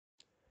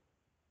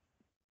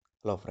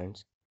Hello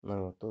friends,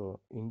 ನಾನಿವತ್ತು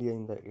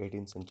ಇಂಡಿಯಾಯಿಂದ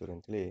 18th century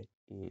ಅಂತೇಳಿ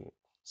ಈ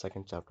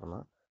ಸೆಕೆಂಡ್ ಚಾಪ್ಟರ್ನ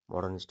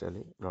ಮಾಡರ್ನ್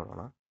ಹಿಸ್ಟ್ರಿಯಲ್ಲಿ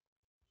ನೋಡೋಣ.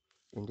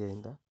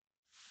 ಇಂಡಿಯಾಯಿಂದ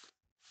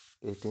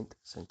 18th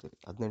ಸೆಂಚುರಿ,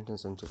 18ನೇ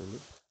ಸೆಂಚುರಿಯಲ್ಲಿ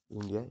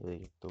ಇಂಡಿಯಾ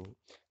ಹೇಗಿತ್ತು.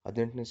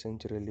 18ನೇ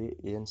ಸೆಂಚುರಿಯಲ್ಲಿ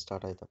ಏನು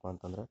ಸ್ಟಾರ್ಟ್ ಆಯ್ತಪ್ಪ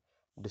ಅಂತಂದರೆ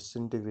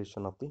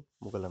disintegration of the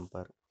Mughal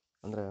empire.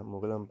 ಅಂದರೆ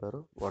ಮುಘಲ್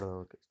ಎಂಪೈರು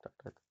ಒಡೆದೋಗೋಕ್ಕೆ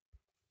ಸ್ಟಾರ್ಟ್ ಆಯಿತು.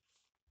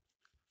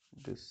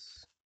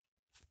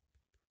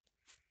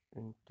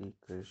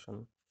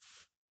 Disintegration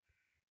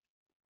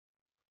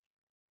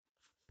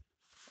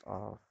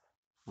of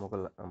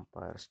Mughal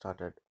Empire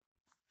started.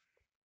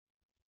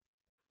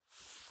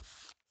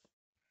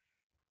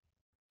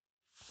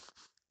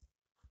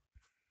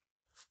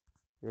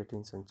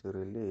 Eighteen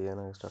ಸೆಂಚುರಿಯಲ್ಲಿ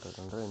ಏನಾಗಿ ಸ್ಟಾರ್ಟ್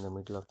ಆಯಿತು ಅಂದರೆ in the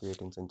middle of the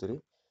 18th century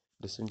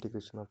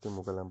disintegration of the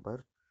Mughal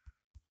empire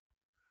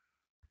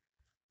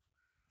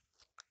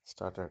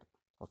started.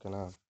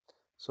 ಓಕೆನಾ.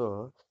 ಸೊ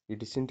ಈ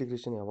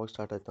ಡಿಸ್ಇಂಟಿಗ್ರೇಷನ್ ಯಾವಾಗ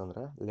ಸ್ಟಾರ್ಟ್ ಆಯಿತು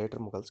ಅಂದರೆ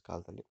ಲೇಟರ್ ಮುಘಲ್ಸ್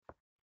ಕಾಲದಲ್ಲಿ.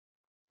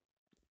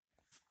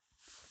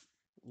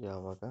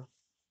 ಯಾವಾಗ?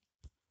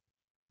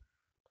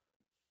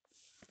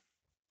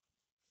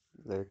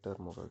 Litre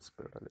ಮುಘಲ್ಸ್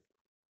ಪೀರಿಯಡಲ್ಲಿ.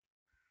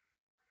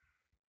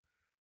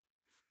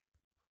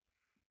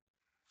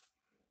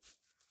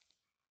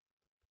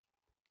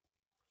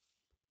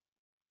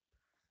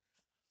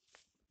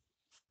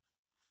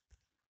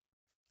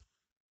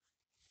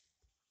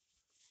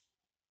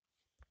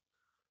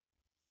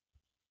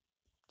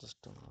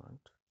 Just a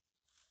moment.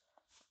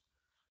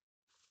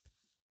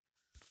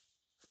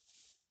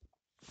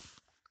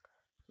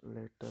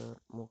 Later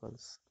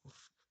Mughals.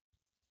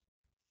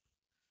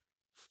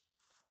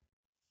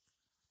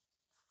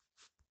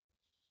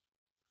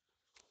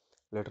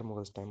 Litre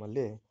ಮುಘಲ್ಸ್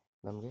ಟೈಮಲ್ಲಿ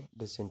ನಮಗೆ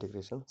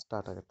ಡಿಸ್ಇಂಟಿಗ್ರೇಷನ್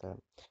ಸ್ಟಾರ್ಟ್ ಆಗುತ್ತೆ.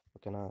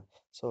 ಓಕೆನಾ.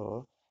 ಸೊ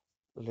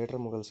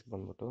ಲೇಟರ್ ಮುಘಲ್ಸ್ಗೆ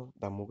ಬಂದ್ಬಿಟ್ಟು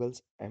the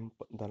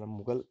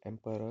Mughal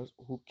ಎಂಪೈರರ್ಸ್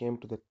who came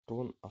to the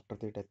throne after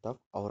the death of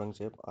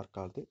Aurangzeb are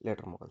called the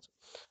litre ಮುಘಲ್ಸ್.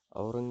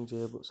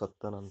 Aurangzeb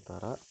ಸತ್ತ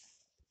ನಂತರ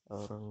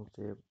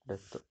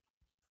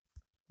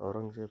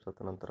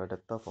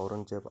ಡೆತ್ ಆಫ್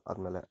ಔರಂಗಜೇಬ್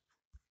ಆದಮೇಲೆ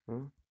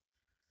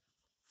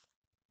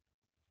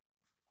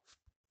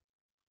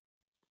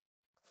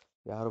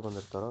ಯಾರು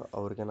ಬಂದಿರ್ತಾರೋ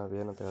ಅವ್ರಿಗೆ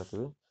ನಾವೇನಂತ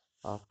ಹೇಳ್ತೀವಿ,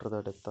 after the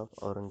death of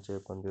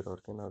Aurangzeb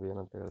ಬಂದಿರೋರಿಗೆ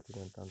ನಾವೇನಂತ ಹೇಳ್ತೀವಿ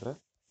ಅಂತಂದರೆ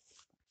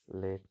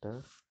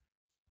ಲೇಟರ್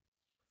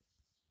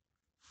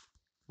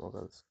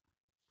ಮುಘಲ್ಸ್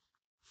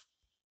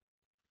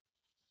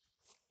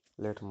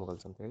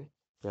ಅಂತೇಳಿ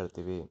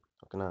ಹೇಳ್ತೀವಿ.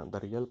 ಓಕೆನಾ. The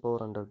real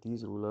power under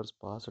these rulers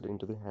passed in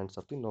to the hands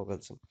of the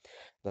nobles.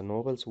 The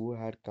nobles who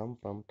had come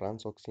from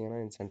ಟ್ರಾನ್ಸಾಕ್ಸಿಯಾನಾ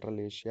in central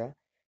Asia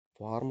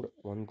formed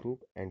one group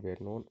and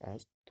were known as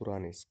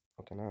Turanis.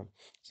 Okay,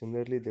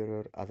 similarly there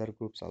were other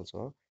groups also,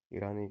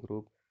 Irani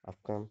group,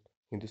 Afghan,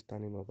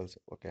 Hindustani nobles.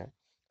 Okay,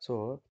 so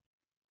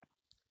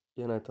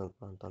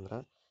ಏನಾಯ್ತಪ್ಪ ಅಂತಂದರೆ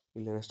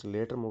ಇಲ್ಲಿ next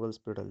litre ಮುಘಲ್ಸ್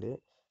ಪೀರಿಯಡಲ್ಲಿ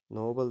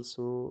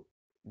ನೋಬಲ್ಸು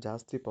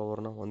ಜಾಸ್ತಿ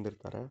ಪವರ್ನ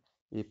ಹೊಂದಿರ್ತಾರೆ.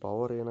 ಈ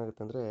power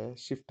ಏನಾಗುತ್ತೆ ಅಂದರೆ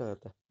shift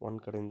ಆಗುತ್ತೆ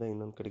ಒಂದು ಕಡೆಯಿಂದ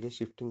ಇನ್ನೊಂದು ಕಡೆಗೆ,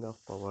 shifting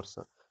of powers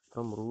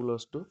from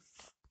rulers to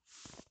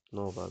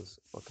nobles.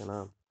 ಓಕೆನಾ.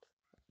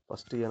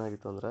 ಫಸ್ಟ್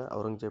ಏನಾಗಿತ್ತು ಅಂದರೆ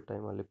ಔರಂಗಜೇಬ್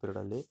ಟೈಮಲ್ಲಿ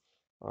ಪೀರಿಯಡಲ್ಲಿ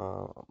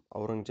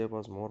Aurangzeb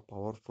was more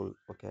powerful.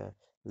 Okay.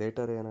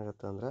 Litre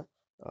ಏನಾಗುತ್ತೆ ಅಂದರೆ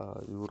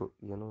ಇವರು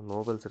ಏನು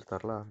ನೋಬಲ್ಸ್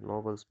ಇರ್ತಾರಲ್ಲ,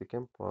 nobles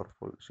became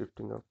powerful,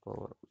 shifting of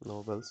power,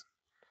 nobles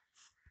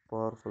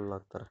powerful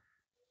ಆಗ್ತಾರೆ.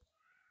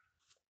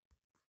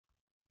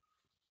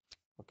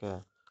 ಓಕೆ.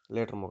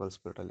 ಲೇಟರ್ ಮುಘಲ್ಸ್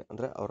ಪೀರಿಯಡಲ್ಲಿ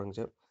ಅಂದರೆ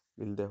ಔರಂಗಜೇಬ್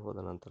ಇಲ್ಲದೆ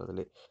ಹೋದ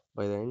ನಂತರದಲ್ಲಿ.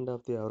 By the end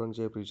of the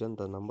Aurangzeb region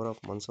the number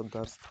of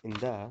ಮನ್ಸಬ್ದಾರ್ಸ್ in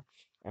the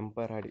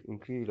empire had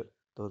increased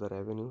ಥೋ ದ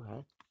ರೆವೆನ್ಯೂ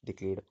ಹ್ಯಾಡ್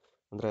ಡಿಕ್ಲೀಡ್.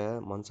 ಅಂದರೆ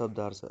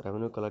ಮನ್ಸಬ್ದಾರ್ಸ್,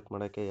 ರೆವೆನ್ಯೂ ಕಲೆಕ್ಟ್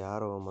ಮಾಡೋಕ್ಕೆ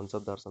ಯಾರು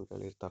ಮನ್ಸಬ್ದಾರ್ಸ್ ಅಂತ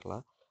ಹೇಳಿ ಇರ್ತಾರಲ್ಲ,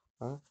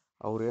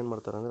 ಅವ್ರು ಏನು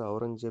ಮಾಡ್ತಾರೆ ಅಂದರೆ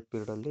ಔರಂಗಜೇಬ್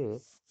ಪೀರಿಯಡಲ್ಲಿ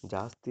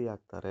ಜಾಸ್ತಿ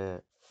ಆಗ್ತಾರೆ.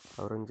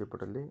 ಔರಂಗಜೇಬ್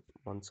ಪೀರಿಯಡಲ್ಲಿ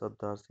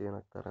ಮನ್ಸಬ್ದಾರ್ಸ್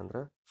ಏನಾಗ್ತಾರೆ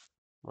ಅಂದರೆ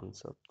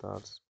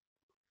ಮನ್ಸಬ್ದಾರ್ಸ್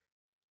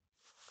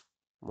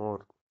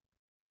ಮೋರ್,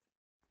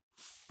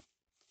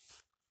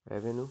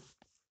 ರೆವೆನ್ಯೂ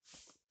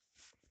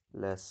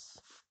ಲೆಸ್,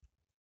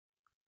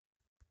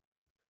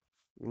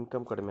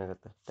 ಇನ್ಕಮ್ ಕಡಿಮೆ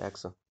ಆಗುತ್ತೆ,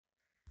 ಟ್ಯಾಕ್ಸು.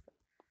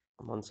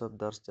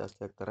 ಮನ್ಸಬ್ದಾರ್ಸ್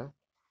ಜಾಸ್ತಿ ಆಗ್ತಾರೆ,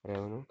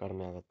 ರೆವೆನ್ಯೂ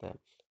ಕಡಿಮೆ ಆಗುತ್ತೆ.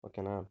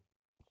 ಓಕೆನಾ.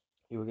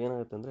 ಇವಾಗ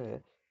ಏನಾಗುತ್ತೆ ಅಂದರೆ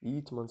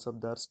ಈಚ್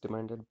ಮನ್ಸಬ್ದಾರ್ಸ್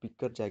ಡಿಮ್ಯಾಂಡೆಡ್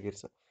ಬಿಕ್ಕರ್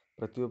ಜಾಗೀರ್ಸ್.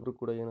 ಪ್ರತಿಯೊಬ್ಬರು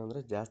ಕೂಡ ಏನಂದರೆ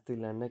ಜಾಸ್ತಿ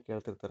ಲ್ಯಾಂಡ್ನೇ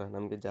ಕೇಳ್ತಿರ್ತಾರೆ,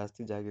 ನಮಗೆ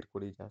ಜಾಸ್ತಿ ಜಾಗೀರ್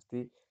ಕೊಡಿ, ಜಾಸ್ತಿ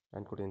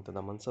ಲ್ಯಾಂಡ್ ಕೊಡಿ ಅಂತ.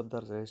 The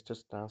ಮನ್ಸಬ್ದಾರ್ಸ್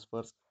registers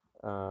transfers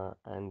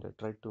and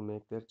try to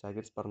make there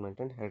ಜಾಗೀರ್ಸ್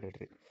permanent and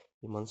hereditary.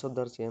 ಈ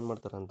ಮನ್ಸಬ್ದಾರ್ಸ್ ಏನು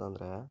ಮಾಡ್ತಾರೆ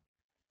ಅಂತಂದರೆ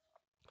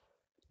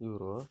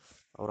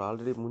ಅವ್ರು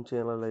ಆಲ್ರೆಡಿ ಮುಂಚೆ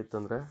ಏನೆಲ್ಲ ಇತ್ತು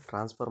ಅಂದರೆ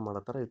ಟ್ರಾನ್ಸ್ಫರ್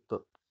ಮಾಡೋ ಥರ ಇತ್ತು.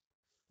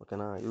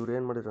 ಓಕೆನಾ. ಇವ್ರು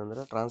ಏನು ಮಾಡಿದ್ರು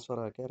ಅಂದರೆ ಟ್ರಾನ್ಸ್ಫರ್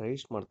ಆಗೋಕ್ಕೆ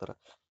ರಿಜಿಸ್ಟರ್ ಮಾಡ್ತಾರೆ.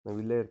 ನಾವು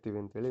ಇಲ್ಲೇ ಇರ್ತೀವಿ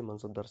ಅಂತೇಳಿ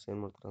ಮನ್ಸಬ್ದಾರ್ಸ್ ಏನು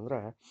ಮಾಡ್ತಾರೆ ಅಂದರೆ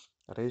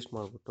ರಿಜಿಸ್ಟರ್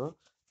ಮಾಡಿಬಿಟ್ಟು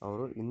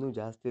ಅವರು ಇನ್ನೂ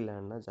ಜಾಸ್ತಿ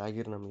ಲ್ಯಾಂಡ್ನ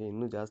ನಮಗೆ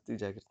ಇನ್ನೂ ಜಾಸ್ತಿ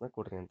ಜಾಗೀರ್ಸ್ನ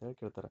ಕೊಡ್ರಿ ಅಂತೇಳಿ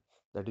ಕೇಳ್ತಾರೆ.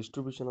 The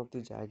distribution of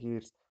the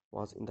ಜಾಗೀರ್ಸ್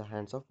was in the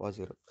hands of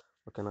ವಾಜೀರ್.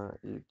 ಓಕೆನಾ.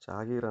 ಈ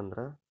ಜಾಗೀರ್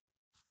ಅಂದರೆ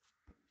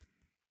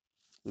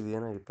ಇದು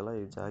ಏನಾಗಿತ್ತಲ್ಲ,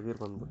 ಈ ಜಾಗೀರ್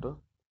ಬಂದ್ಬಿಟ್ಟು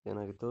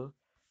ಏನಾಗಿತ್ತು,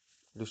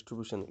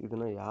 ಡಿಸ್ಟ್ರಿಬ್ಯೂಷನ್,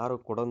 ಇದನ್ನು ಯಾರು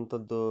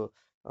ಕೊಡೋಂಥದ್ದು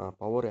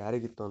ಪವರ್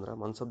ಯಾರಿಗಿತ್ತು ಅಂದರೆ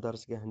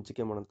ಮನ್ಸಬ್ದಾರ್ಸ್ಗೆ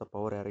ಹಂಚಿಕೆ ಮಾಡೋಂಥ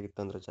ಪವರ್ ಯಾರಿಗಿತ್ತು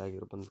ಅಂದರೆ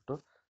ಜಾಗೀರ್ ಬಂದ್ಬಿಟ್ಟು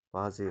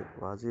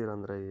ವಾಜೀರ್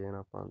ಅಂದರೆ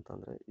ಏನಪ್ಪ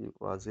ಅಂತಂದರೆ ಈ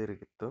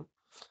ವಾಜೀರಿಗಿತ್ತು.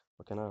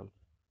 ಓಕೆನಾ.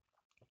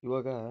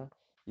 ಇವಾಗ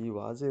ಈ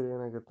ವಾಜೀರ್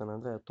ಏನಾಗಿರ್ತಾನೆ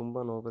ಅಂದರೆ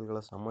ತುಂಬ ನೋಬಲ್ಗಳ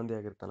ಸಂಬಂಧಿ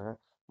ಆಗಿರ್ತಾನೆ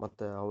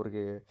ಮತ್ತು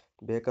ಅವ್ರಿಗೆ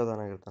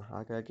ಬೇಕಾದವನಾಗಿರ್ತಾನೆ.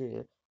 ಹಾಗಾಗಿ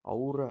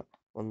ಅವರ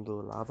ಒಂದು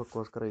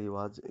ಲಾಭಕ್ಕೋಸ್ಕರ ಈ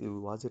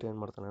ವಾಜಿರ್ ಏನು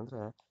ಮಾಡ್ತಾನೆ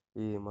ಅಂದರೆ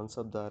ಈ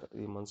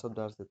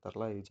ಮನ್ಸಬ್ದಾರ್ಸ್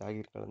ಇರ್ತಾರಲ್ಲ ಈ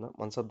ಜಾಗೀರ್ಗಳನ್ನ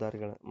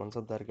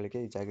ಮನ್ಸಬ್ದಾರಿಗಳಿಗೆ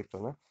ಈ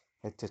ಜಾಗೀರ್ಗಳನ್ನ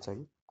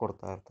ಹೆಚ್ಚೆಚ್ಚಾಗಿ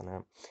ಕೊಡ್ತಾ ಇರ್ತಾನೆ.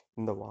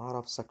 In the war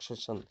of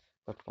succession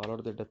that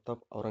followed the death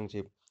of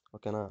ಔರಂಗಜೀಬ್,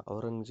 ಓಕೆನಾ,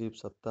 ಔರಂಗಜೀಬ್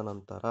ಸತ್ತ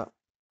ನಂತರ,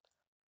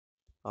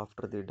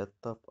 after the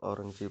death of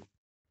ಔರಂಗಜೀಬ್,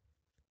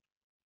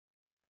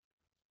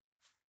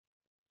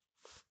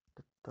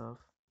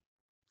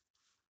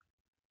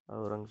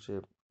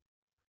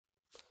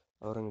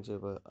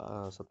 Aurangzeb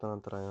ಸತ್ತ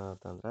ನಂತರ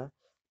ಏನಾಗುತ್ತೆ ಅಂದರೆ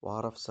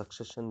war of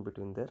succession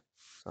between their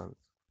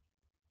sons,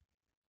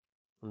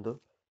 ಒಂದು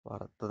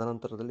ವಾರ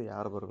ತದನಂತರದಲ್ಲಿ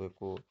ಯಾರು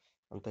ಬರಬೇಕು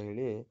ಅಂತ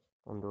ಹೇಳಿ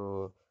ಒಂದು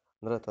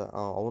ಅಂದರೆ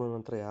ಅವನ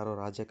ನಂತರ ಯಾರು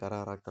ರಾಜ್ಯಕ್ಕೆ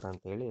ಅರ್ಹರಾಗ್ತಾರೆ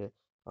ಅಂತೇಳಿ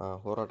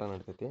ಹೋರಾಟ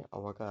ನಡೀತೈತಿ.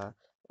 ಅವಾಗ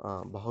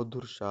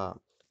ಬಹದ್ದೂರ್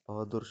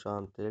ಶಾ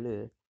ಅಂತೇಳಿ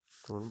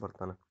ಇವನು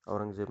ಬರ್ತಾನೆ.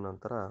 ಔರಂಗಜೇಬ್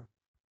ನಂತರ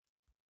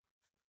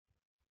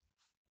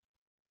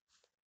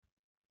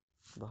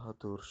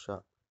ಬಹದ್ದೂರ್ ಶಾ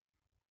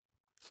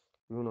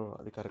ಇವನು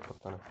ಅಧಿಕಾರಕ್ಕೆ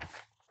ಬರ್ತಾನೆ.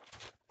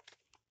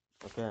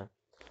 Okay.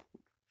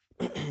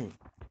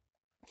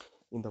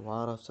 In the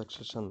war of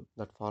succession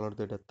that followed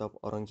the death of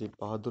Aurangzeb,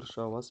 Bahadur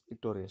Shah was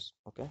victorious.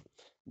 Okay,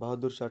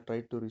 Bahadur Shah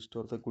tried to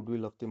restore the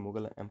goodwill of the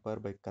Mughal Empire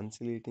by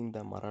conciliating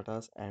the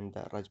Marathas and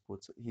the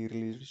Rajputs. He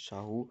released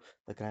Shahu,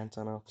 the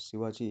grandson of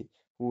Shivaji,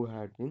 who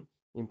had been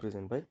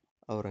imprisoned by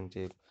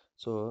Aurangzeb.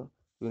 So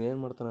ಇವನು ಏನು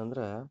ಮಾಡ್ತಾನೆ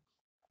ಅಂದರೆ,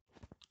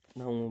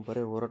 ನಾವು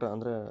ಬರೀ ಹೋರಾಟ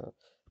ಅಂದರೆ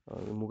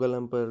Mughal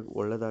empire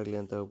ಒಳ್ಳೇದಾಗಲಿ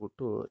ಅಂತ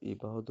ಹೇಳ್ಬಿಟ್ಟು ಈ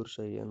ಬಹದ್ದೂರ್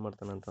ಶಾ ಏನು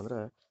ಮಾಡ್ತಾನೆ ಅಂತಂದರೆ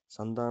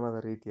ಸಂಧಾನದ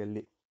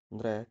ರೀತಿಯಲ್ಲಿ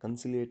ಅಂದರೆ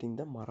ಕನ್ಸಿಲಿಯೇಟಿಂಗ್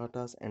ದ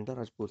ಮರಾಠಾಸ್ ಆ್ಯಂಡ್ ದ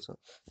ರಾಜ್ಪೂಟ್ಸ್,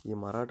 ಈ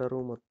ಮರಾಠರು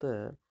ಮತ್ತು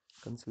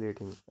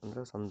ಕನ್ಸಿಲಿಯೇಟಿಂಗ್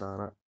ಅಂದರೆ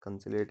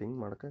ಕನ್ಸಿಲಿಯೇಟಿಂಗ್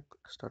ಮಾಡೋಕ್ಕೆ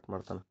ಸ್ಟಾರ್ಟ್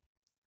ಮಾಡ್ತಾನೆ.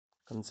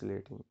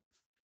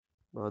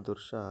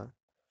 ಬಹದ್ದೂರ್ ಶಾ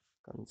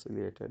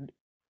ಕನ್ಸಿಲೇಟಿಂಗ್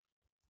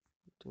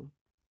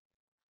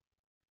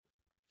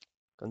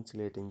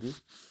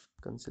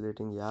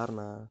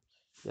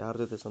ಯಾರ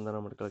ಜೊತೆ ಸಂಧಾನ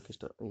ಮಾಡ್ಕೊಳ್ಳೋಕೆ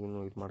ಇವನು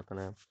ಇದು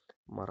ಮಾಡ್ತಾನೆ,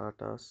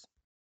 ಮರಾಠಾಸ್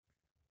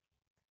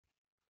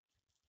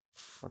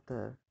ಮತ್ತು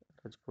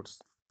ರಾಜ್ಪೂಟ್ಸ್.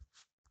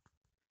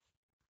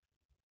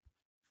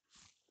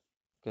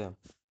 ಓಕೆ,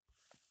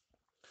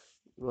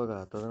 ಇವಾಗ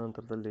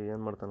ತದನಂತರದಲ್ಲಿ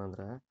ಏನು ಮಾಡ್ತಾನೆ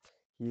ಅಂದರೆ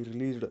ಈ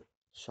ರಿಲೀಸ್ಡ್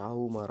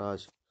ಶಾಹು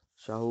ಮಹಾರಾಜ್,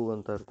 ಶಾಹು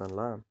ಅಂತ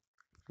ಇರ್ತಾನಲ್ಲ,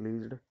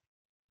 ರಿಲೀಸ್ಡ್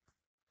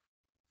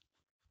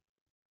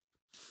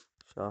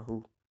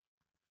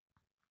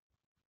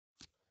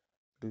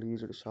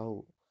ಶಾಹು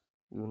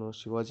ಇವನು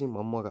ಶಿವಾಜಿ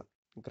ಮೊಮ್ಮಗ,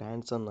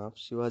 grand son of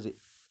Shivaji.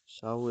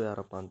 Shahu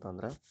ಯಾರಪ್ಪ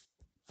ಅಂತಂದರೆ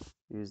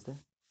is the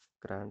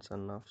grand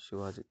son of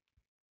Shivaji.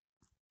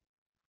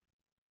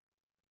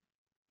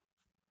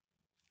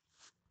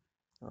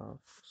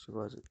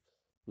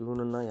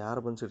 ಇವನನ್ನು ಯಾರು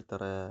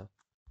ಬಂಧಿಸಿಡ್ತಾರೆ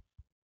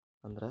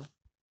ಅಂದರೆ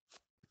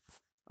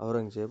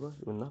ಔರಂಗಜೇಬ್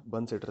ಇವನ್ನ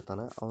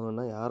ಬಂಧಿಸಿಟ್ಟಿರ್ತಾನೆ.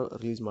 ಅವನನ್ನು ಯಾರು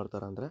ರಿಲೀಸ್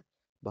ಮಾಡ್ತಾರೆ ಅಂದರೆ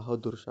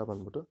ಬಹದ್ದೂರ್ ಶಾ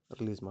ಬಂದ್ಬಿಟ್ಟು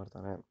ರಿಲೀಸ್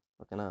ಮಾಡ್ತಾನೆ.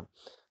 ಓಕೆನಾ.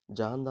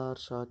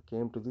 ಜಹಾಂದಾರ್ Shah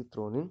came to the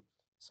throne in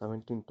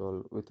 1712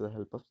 with the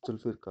help of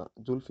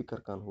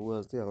Zulfikar Khan who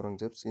was the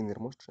Aurangzeb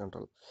senior most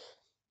general.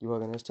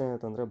 ಇವಾಗ ನೆಕ್ಸ್ಟ್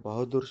ಏನಾಯ್ತು ಅಂದರೆ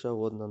ಬಹದ್ದೂರ್ ಶಾ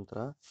ಹೋದ ನಂತರ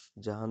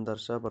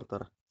ಜಹಾಂದಾರ್ ಶಾ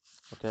ಬರ್ತಾರೆ.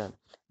 ಓಕೆ,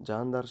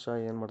 ಜಹಾಂದಾರ್ ಶಾ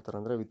ಏನು ಮಾಡ್ತಾರೆ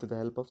ಅಂದರೆ with the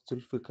help of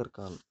Zulfikar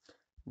Khan,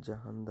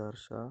 ಜಹಾಂದಾರ್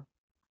Shah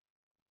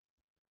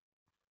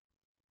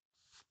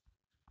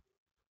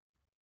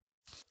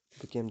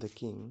became the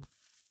king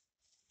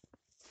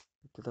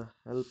with the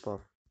help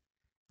of,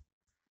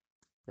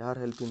 ಯಾರ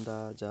ಹೆಲ್ಪಿಂದ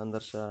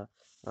ಜಹಾಂದಾರ್ ಶಾ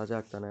ರಾಜ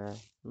ಆಗ್ತಾನೆ?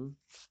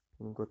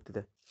 ನಿಮ್ಗೆ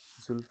ಗೊತ್ತಿದೆ,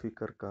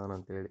 ಜುಲ್ಫಿಕರ್ ಖಾನ್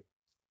ಅಂತೇಳಿ.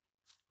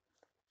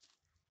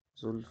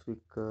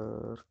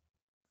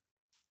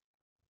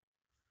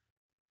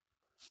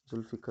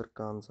 ಜುಲ್ಫಿಕರ್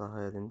ಖಾನ್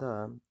ಸಹಾಯದಿಂದ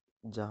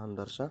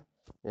ಜಹಾಂದಾರ್ ಶಾ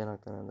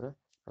ಏನಾಗ್ತಾನೆ ಅಂದರೆ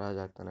ರಾಜ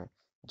ಆಗ್ತಾನೆ.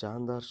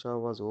 ಜಹಾಂದಾರ್ Shah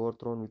was over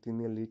throne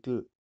within A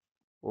little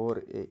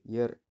over A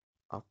year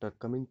after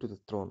coming to the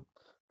throne.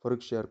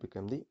 ಫರುಖ್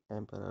become the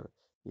emperor.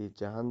 ಈ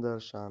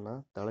ಜಹಾಂದಾರ್ ಶಾನ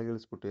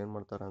ತಳಗಿಳಿಸ್ಬಿಟ್ಟು ಏನು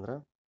ಮಾಡ್ತಾರೆ ಅಂದರೆ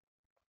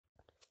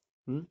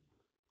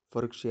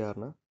ಫರುಖ್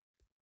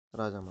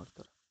ರಾಜ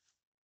ಮಾಡ್ತಾರೆ.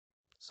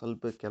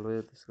 ಕೆಲವೇ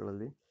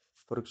ದಿವಸಗಳಲ್ಲಿ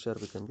ಫರುಖ್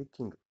become the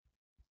king.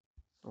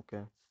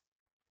 Okay,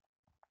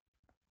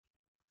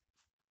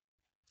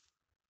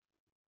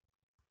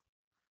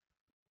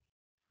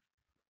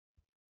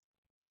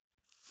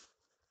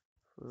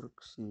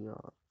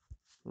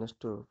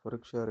 next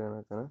ಫರುಖ್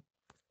ಏನಾಗ್ತಾನೆ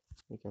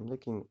become the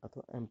king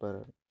ಅಥವಾ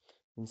emperor.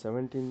 In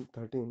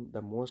 1713,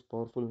 the most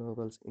powerful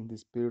nobles in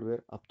this period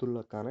were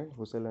Abdullah Khan and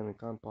Hussein Ali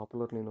Khan,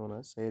 popularly known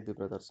as Sayyidi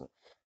brothers.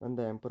 When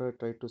the emperor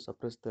tried to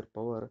suppress their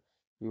power,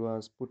 he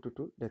was put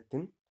to death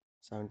in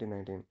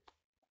 1719.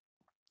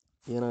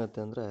 ಏನಾಗುತ್ತೆ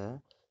ಅಂದರೆ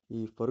ಈ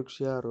ಫರುಖ್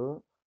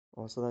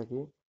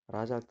ಹೊಸದಾಗಿ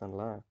ರಾಜ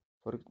ಆಗ್ತಾನಲ್ಲ,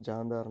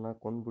 ಜಹಾಂದಾರ್ನ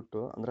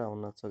ಕೊಂದ್ಬಿಟ್ಟು ಅಂದರೆ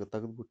ಅವನ್ನ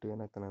ತೆಗೆದ್ಬಿಟ್ಟು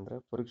ಏನಾಗ್ತಾನೆ ಅಂದರೆ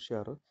ಫರುಖ್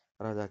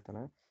ರಾಜ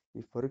ಆಗ್ತಾನೆ.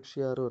 ಈ ಫರುಖ್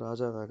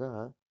ರಾಜ ಆದಾಗ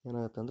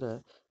ಏನಾಗುತ್ತೆ ಅಂದರೆ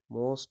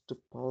ಮೋಸ್ಟ್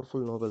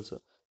ಪವರ್ಫುಲ್ ನೋಬೆಲ್ಸ್,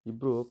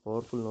 ಇಬ್ಬರು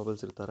ಪವರ್ಫುಲ್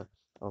ನೋಬೆಲ್ಸ್ ಇರ್ತಾರೆ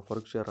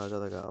ಫರುಖ್ ರಾಜ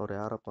ಆದಾಗ. ಅವ್ರು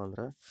ಯಾರಪ್ಪ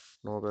ಅಂದರೆ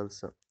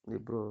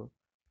ಇಬ್ಬರು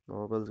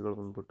ನೋಬೆಲ್ಸ್ಗಳು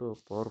ಬಂದ್ಬಿಟ್ಟು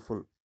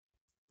ಪವರ್ಫುಲ್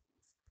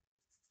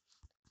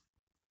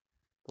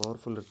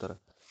ಇರ್ತಾರೆ.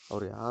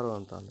 ಅವ್ರು ಯಾರು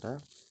ಅಂತ ಅಂದರೆ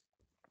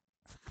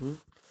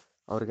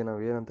ಅವ್ರಿಗೆ ನಾವು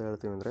ಏನಂತ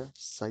ಹೇಳ್ತೀವಿ ಅಂದರೆ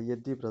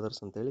ಸಯ್ಯದಿ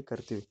ಬ್ರದರ್ಸ್ ಅಂತೇಳಿ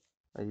ಕರಿತೀವಿ.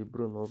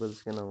 ಇಬ್ಬರು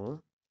ನೋಬೆಲ್ಸ್ಗೆ ನಾವು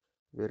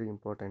ವೆರಿ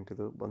ಇಂಪಾರ್ಟೆಂಟ್,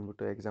 ಇದು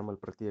ಬಂದ್ಬಿಟ್ಟು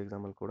ಪ್ರತಿ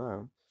ಎಕ್ಸಾಮಲ್ಲಿ ಕೂಡ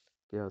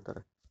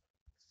ಕೇಳ್ತಾರೆ.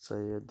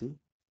 ಸೈಯದಿ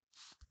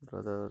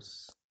ಬ್ರದರ್ಸ್.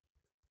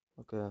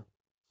 Okay,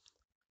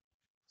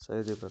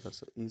 ಸೈಯದಿ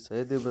brothers. ಈ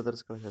ಸೈಯದಿ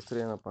ಬ್ರದರ್ಸ್ಗಳ ಹೆಸರು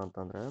ಏನಪ್ಪ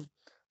ಅಂತಂದರೆ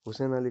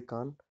ಹುಸೇನ್ ಅಲಿ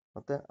ಖಾನ್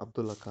ಮತ್ತು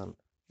Abdullah Khan.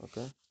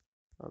 Okay,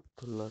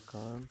 Abdullah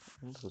Khan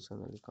and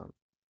Hussain Ali Khan.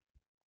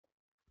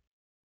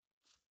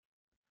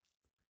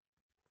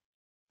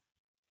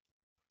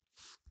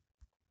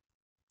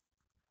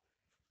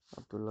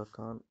 Abdullah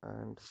Khan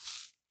and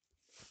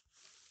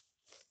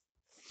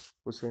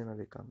Hussain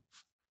Ali Khan.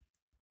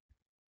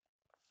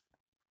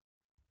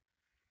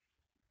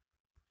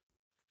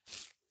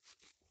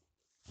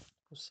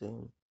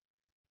 Hussain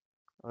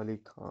Ali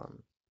Khan.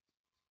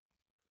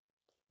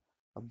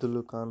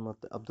 Abdullah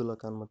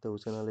Khan ಮತ್ತು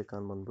ಹುಸೇನ್ ಅಲಿ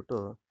ಖಾನ್ ಬಂದ್ಬಿಟ್ಟು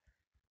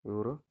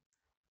ಇವರು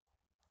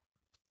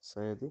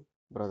ಸೈಯದಿ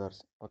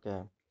ಬ್ರದರ್ಸ್. ಓಕೆ,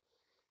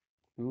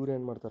 ಇವ್ರು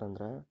ಏನು ಮಾಡ್ತಾರೆ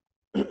ಅಂದರೆ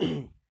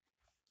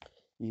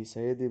ಈ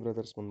ಸೈಯದಿ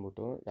ಬ್ರದರ್ಸ್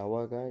ಬಂದ್ಬಿಟ್ಟು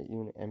ಯಾವಾಗ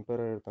ಇವನು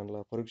ಎಂಪೈರರ್ ಇರ್ತಾನಲ್ಲ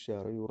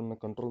ಫರೂಕ್ಷಿಯಾರ್, ಇವ್ರನ್ನ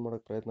ಕಂಟ್ರೋಲ್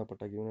ಮಾಡೋಕ್ಕೆ ಪ್ರಯತ್ನ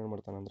ಪಟ್ಟಾಗ ಇವನು ಏನು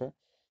ಮಾಡ್ತಾನೆ ಅಂದರೆ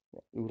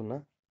ಇವ್ರನ್ನ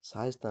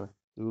ಸಾಯಿಸ್ತಾನೆ.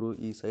 ಇವರು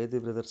ಈ ಸೈಯದಿ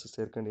ಬ್ರದರ್ಸ್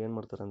ಸೇರ್ಕೊಂಡು ಏನು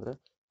ಮಾಡ್ತಾರೆ ಅಂದರೆ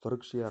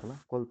ಫರೂಕ್ಷಿಯಾರ್ನ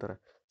ಕೊಲ್ತಾರೆ.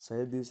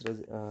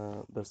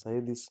 ದ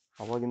ಸೈಯದೀಸ್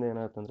ಅವಾಗಿಂದ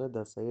ಏನಾಗುತ್ತೆ ಅಂದರೆ the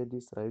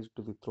ಸೈಯದೀಸ್ raise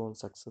to the throne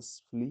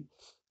successfully.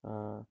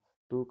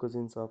 Two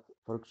cousins of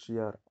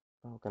ಫರೂಕ್ಷಿಯಾರ್.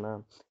 ಓಕೆನಾ,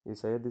 ಈ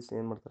ಸೈಯದೀಸ್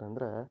ಏನು ಮಾಡ್ತಾರೆ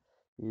ಅಂದರೆ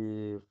ಈ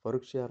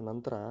ಫರೂಕ್ಷಿಯಾರ್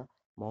ನಂತರ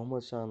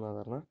ಮೊಹಮ್ಮದ್ ಶಾ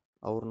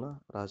ಅವ್ರನ್ನ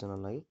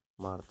ರಾಜನನ್ನಾಗಿ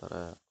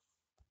ಮಾಡ್ತಾರೆ.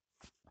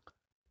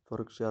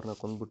 ಫರೂಕ್ಷಿಯಾರ್ನ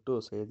ಕೊಂದ್ಬಿಟ್ಟು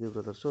ಸೈಯದಿ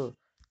ಬ್ರದರ್ಸು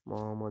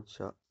ಮೊಹಮ್ಮದ್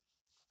ಶಾ,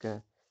 ಓಕೆ,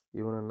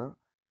 ಇವನನ್ನು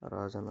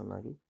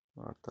ರಾಜನನ್ನಾಗಿ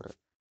ಮಾಡ್ತಾರೆ.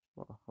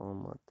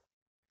 Mohammed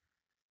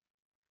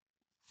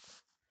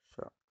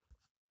Shah.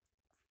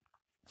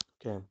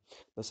 Okay.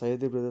 The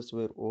Sayyidi brothers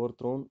were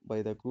overthrown by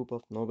the group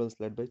of nobles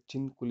led by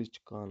Chin Kulich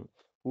Khan,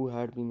 who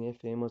had been a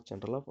famous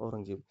general of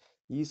Aurangzeb.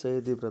 ಈ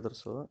ಸೈಯದಿ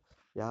ಬ್ರದರ್ಸು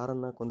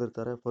ಯಾರನ್ನ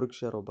ಕೊಂದಿರ್ತಾರೆ?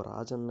 ಫರೂಕ್ಷಿಯಾರ್ ಒಬ್ಬ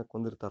ರಾಜನ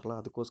ಕೊಂದಿರ್ತಾರಲ್ಲ,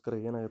 ಅದಕ್ಕೋಸ್ಕರ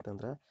ಏನಾಗುತ್ತೆ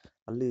ಅಂದರೆ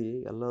ಅಲ್ಲಿ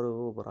ಎಲ್ಲರೂ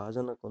ಒಬ್ಬ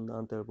ರಾಜನ ಕೊಂದ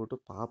ಅಂತ ಹೇಳ್ಬಿಟ್ಟು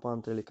ಪಾಪ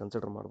ಅಂತೇಳಿ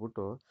ಕನ್ಸಿಡರ್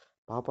ಮಾಡಿಬಿಟ್ಟು,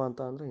 ಪಾಪ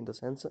ಅಂತ ಅಂದರೆ ಇನ್ ದ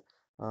ಸೆನ್ಸ್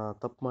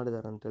ತಪ್ಪು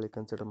ಮಾಡಿದ್ದಾರೆ ಅಂತೇಳಿ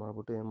ಕನ್ಸಿಡರ್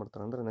ಮಾಡಿಬಿಟ್ಟು ಏನು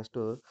ಮಾಡ್ತಾರೆ ಅಂದರೆ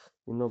ನೆಕ್ಸ್ಟು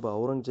ಇನ್ನೊಬ್ಬ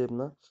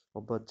ಔರಂಗಜೇಬ್ನ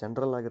ಒಬ್ಬ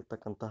ಜನರಲ್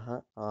ಆಗಿರ್ತಕ್ಕಂತಹ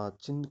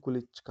ಚಿನ್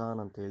ಕುಲಿಚ್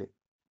ಖಾನ್ ಅಂತೇಳಿ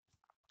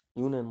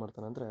ಇವನೇನು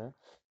ಮಾಡ್ತಾನೆ ಅಂದರೆ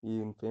ಈ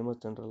ಫೇಮಸ್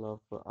ಜನರಲ್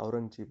ಆಫ್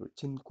ಔರಂಗಜೇಬ್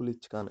ಚಿನ್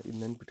ಕುಲಿಚ್ ಖಾನ್, ಇದು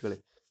ನೆನ್ಪಿಟ್ಕೊಳ್ಳಿ.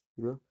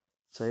 ಇದು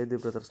ಸೈಯದಿ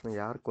ಬ್ರದರ್ಸ್ನ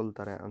ಯಾರು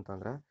ಕೊಲ್ತಾರೆ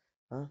ಅಂತಂದರೆ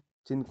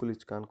ಚಿನ್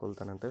ಕುಲಿಚ್ ಖಾನ್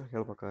ಕೊಲ್ತಾನೆ ಅಂತ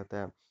ಹೇಳ್ಬೇಕಾಗತ್ತೆ.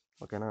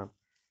 ಓಕೆನಾ,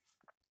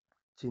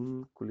 ಚಿನ್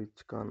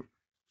ಕಿಲಿಚ್ ಖಾನ್.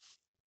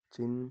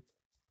 ಚಿನ್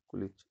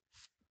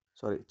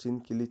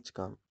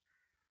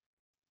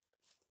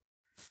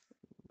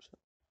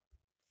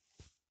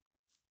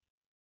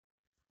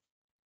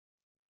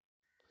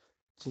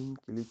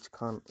ಕಿಲಿಚ್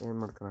ಖಾನ್ ಏನು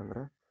ಮಾಡ್ತಾನೆ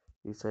ಅಂದರೆ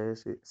ಈ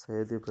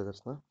ಸೈಯದಿ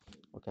ಬ್ರದರ್ಸ್ನ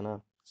ಓಕೆನಾ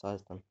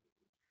ಸಾಯಿಸ್ತಾನೆ.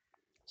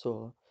 ಸೊ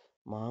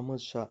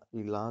ಮೊಹಮ್ಮದ್ ಶಾ ಈ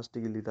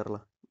ಲಾಸ್ಟಿಗೆ ಇಲ್ಲಿದ್ದಾರಲ್ಲ,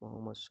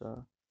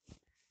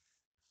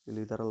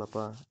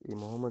 ಈ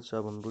ಮೊಹಮ್ಮದ್ ಶಾ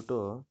ಬಂದ್ಬಿಟ್ಟು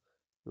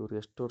ಇವ್ರು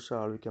ಎಷ್ಟು ವರ್ಷ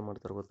ಆಳ್ವಿಕೆ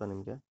ಮಾಡ್ತಾರೆ ಗೊತ್ತಾ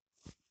ನಿಮಗೆ?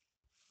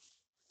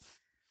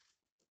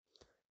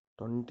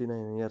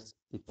 29 years,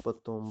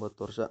 29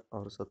 ವರ್ಷ.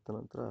 ಅವ್ರು ಸತ್ತ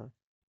ನಂತರ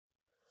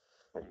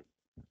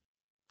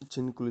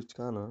ಚಿನ್ ಕುಲಿಚ್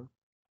ಖಾನ್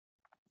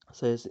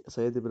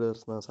ಸೈಯದಿ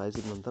ಬ್ರದರ್ಸ್ನ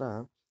ಸಾಯಿಸಿದ ನಂತರ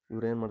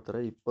ಇವ್ರು ಏನು ಮಾಡ್ತಾರೆ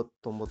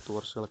 29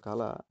 ವರ್ಷಗಳ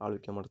ಕಾಲ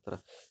ಆಳ್ವಿಕೆ ಮಾಡ್ತಾರೆ.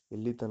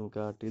 ಇಲ್ಲಿ ತನಕ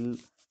ಟಿಲ್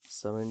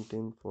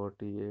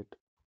 1748,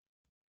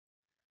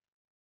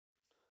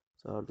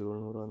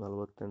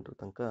 1748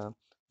 ತನಕ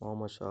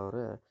ಮೊಹಮ್ಮದ್ ಶಾ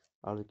ಅವರೇ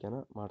ಆಳ್ವಿಕೆನ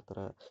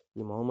ಮಾಡ್ತಾರೆ. ಈ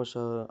ಮೊಹಮ್ಮದ್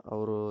ಶಾ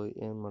ಅವರು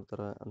ಏನು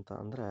ಮಾಡ್ತಾರೆ ಅಂತ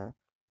ಅಂದರೆ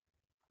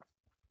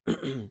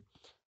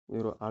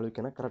ಇವರು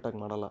ಆಳ್ವಿಕೆನ ಕರೆಕ್ಟಾಗಿ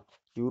ಮಾಡಲ್ಲ.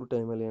 ಇವ್ರ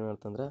ಟೈಮಲ್ಲಿ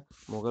ಏನಾಗ್ತಂದರೆ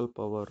ಮೊಘಲ್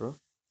ಪವರು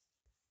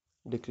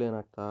ಡಿಕ್ಲೈನ್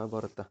ಆಗ್ತಾ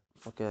ಬರುತ್ತೆ.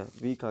 ಓಕೆ,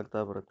 ವೀಕ್ ಆಗ್ತಾ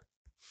ಬರುತ್ತೆ.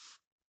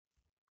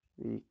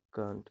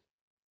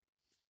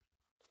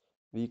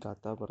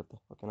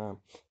 ಓಕೆನಾ,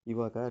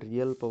 ಇವಾಗ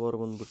ರಿಯಲ್ ಪವರ್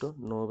ಬಂದ್ಬಿಟ್ಟು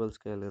ನೋಬೆಲ್ಸ್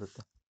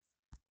ಕೈಯಲ್ಲಿರುತ್ತೆ.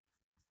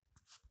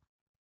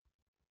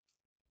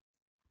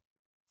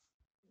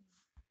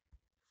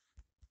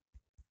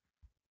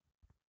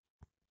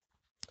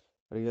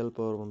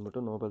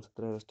 ನೋಬೆಲ್ಸ್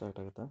ಹತ್ರ ಸ್ಟಾರ್ಟ್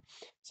ಆಗುತ್ತೆ.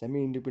 Semi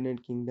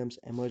independent kingdoms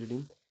emerged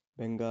in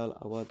Bengal,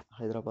 Awadh,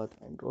 Hyderabad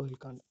and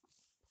Rohilkhand.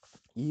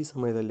 ಈ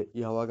ಸಮಯದಲ್ಲಿ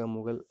ಯಾವಾಗ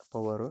ಮುಘಲ್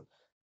ಪವರು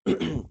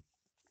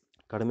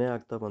ಕಡಿಮೆ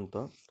ಆಗ್ತಾ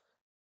ಬಂತು,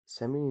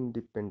 ಸೆಮಿ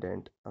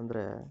ಇಂಡಿಪೆಂಡೆಂಟ್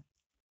ಅಂದರೆ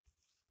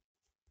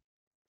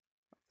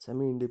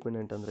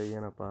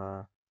ಏನಪ್ಪ,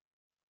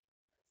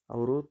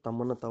 ಅವರು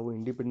ತಮ್ಮನ್ನು ತಾವು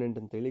ಇಂಡಿಪೆಂಡೆಂಟ್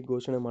ಅಂತೇಳಿ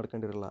ಘೋಷಣೆ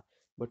ಮಾಡ್ಕೊಂಡಿರಲ್ಲ,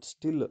 ಬಟ್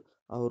ಸ್ಟಿಲ್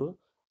ಅವರು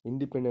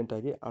ಇಂಡಿಪೆಂಡೆಂಟ್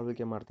ಆಗಿ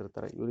ಆಳ್ವಿಕೆ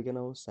ಮಾಡ್ತಿರ್ತಾರೆ. ಇವರಿಗೆ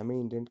ನಾವು ಸೆಮಿ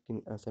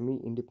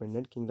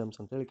ಇಂಡಿಪೆಂಡೆಂಟ್ ಕಿಂಗ್ಡಮ್ಸ್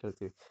ಅಂತೇಳಿ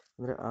ಕೇಳ್ತೀವಿ.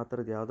 ಅಂದರೆ ಆ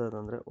ಥರದ್ದು ಯಾವುದಾದ್ರು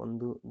ಅಂದರೆ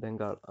ಒಂದು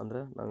ಬೆಂಗಾಲ್,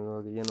 ಅಂದರೆ ನಾವು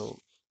ಇವಾಗ ಏನು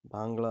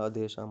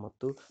ಬಾಂಗ್ಲಾದೇಶ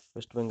ಮತ್ತು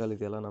ವೆಸ್ಟ್ ಬೆಂಗಾಲ್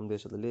ಇದೆಯಲ್ಲ ನಮ್ಮ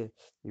ದೇಶದಲ್ಲಿ,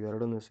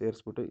 ಇವೆರಡನ್ನೂ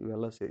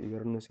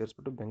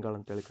ಸೇರಿಸ್ಬಿಟ್ಟು ಬೆಂಗಾಲ್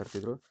ಅಂತೇಳಿ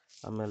ಕರಿತಿದ್ರು.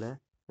 ಆಮೇಲೆ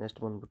ನೆಕ್ಸ್ಟ್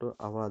ಬಂದ್ಬಿಟ್ಟು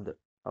ಅವಾದ್,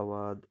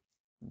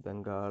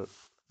 ಬೆಂಗಾಲ್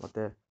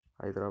ಮತ್ತು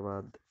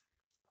ಹೈದರಾಬಾದ್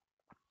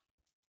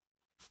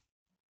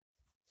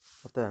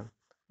ಮತ್ತು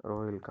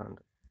ರೋಹಿಲ್ಖಂಡ್,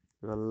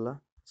 ಇವೆಲ್ಲ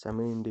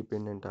ಸೆಮಿ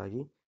ಇಂಡಿಪೆಂಡೆಂಟ್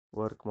ಆಗಿ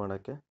ವರ್ಕ್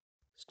ಮಾಡೋಕ್ಕೆ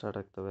ಸ್ಟಾರ್ಟ್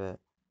ಆಗ್ತವೆ.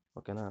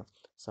 ಓಕೆನಾ,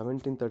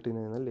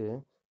 1739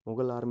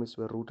 Mughal army's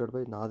wear rooted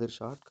by Nadir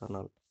Shah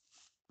Karnal.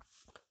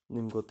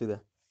 ನಿಮ್ಗೆ ಗೊತ್ತಿದೆ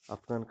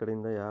ಅಫ್ಘಾನ್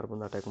ಕಡೆಯಿಂದ ಯಾರು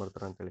ಬಂದು ಅಟ್ಯಾಕ್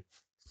ಮಾಡ್ತಾರೆ ಅಂತೇಳಿ.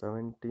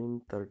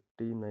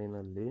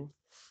 1739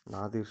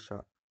 ನಾದಿರ್ ಶಾ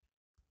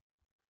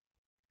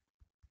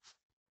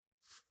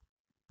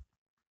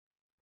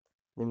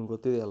ನಿಮ್ಗೆ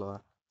ಗೊತ್ತಿದೆಯಲ್ವಾ,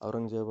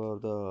 ಔರಂಗಜೇಬ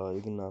ಅವ್ರದ್ದು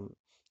ಇದನ್ನು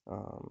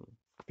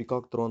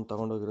ಪಿಕಾಕ್ ಥ್ರೋನ್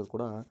ತಗೊಂಡೋಗಿರೋದು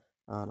ಕೂಡ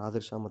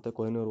ನಾದಿರ್ ಶಾ, ಮತ್ತು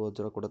ಕೊಹಿನೂರ್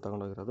ವಜ್ರ ಕೂಡ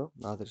ತಗೊಂಡೋಗಿರೋದು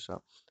ನಾದಿರ್ ಶಾ.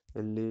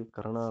 ಎಲ್ಲಿ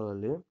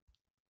ಕರ್ನಾಲಲ್ಲಿ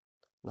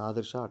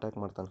ನಾದಿರ್ ಶಾ ಅಟ್ಯಾಕ್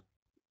ಮಾಡ್ತಾನೆ,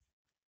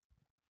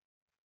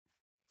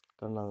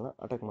 ಕರ್ನಾಲ್ನ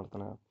ಅಟ್ಯಾಕ್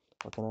ಮಾಡ್ತಾನೆ.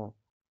 ಓಕೆನಾ.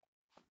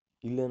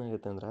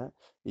 ಇಲ್ಲೇನಾಗುತ್ತೆ ಅಂದರೆ,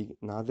 ಈಗ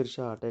ನಾದಿರ್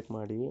ಶಾ ಅಟ್ಯಾಕ್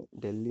ಮಾಡಿ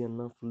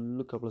ಡೆಲ್ಲಿಯನ್ನು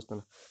ಫುಲ್ಲು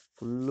ಕಬಳಿಸ್ತಾನೆ,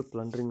 ಫುಲ್ಲು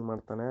ಪ್ಲಂಡ್ರಿಂಗ್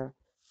ಮಾಡ್ತಾನೆ.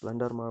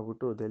 ಪ್ಲಂಡರ್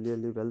ಮಾಡಿಬಿಟ್ಟು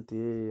ಡೆಲ್ಲಿಯಲ್ಲಿ ವೆಲ್ತ್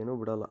ಏನೂ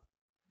ಬಿಡೋಲ್ಲ,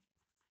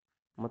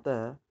 ಮತ್ತು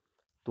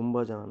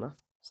ತುಂಬ ಜನನ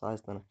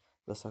ಸಾಯಿಸ್ತಾನೆ.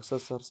 ದ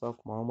ಸಕ್ಸಸರ್ಸ್ ಆಫ್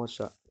ಮೊಹಮ್ಮದ್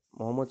ಶಾ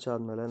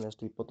ಆದಮೇಲೆ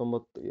ನೆಕ್ಸ್ಟ್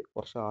 29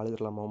 ವರ್ಷ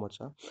ಆಳಿದ್ರಲ್ಲ ಮೊಹಮ್ಮದ್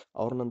ಶಾ,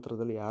 ಅವ್ರ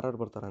ನಂತರದಲ್ಲಿ ಯಾರ್ಯಾರು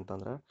ಬರ್ತಾರೆ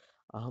ಅಂತಂದರೆ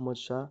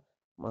ಅಹಮದ್ ಶಾ,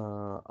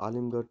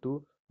 ಆಲಿಮ್ಗಢ್ ಟು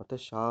ಮತ್ತು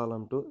ಶಾ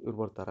ಆಲಮ್ ಟು ಇವ್ರು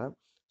ಬರ್ತಾರೆ.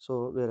 So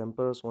where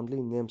emperor's only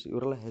names,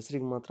 ಇವರೆಲ್ಲ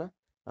ಹೆಸರಿಗೆ ಮಾತ್ರ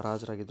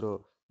ರಾಜರಾಗಿದ್ದರು.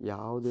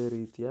 ಯಾವುದೇ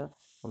ರೀತಿಯ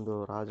ಒಂದು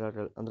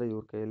ಅಂದರೆ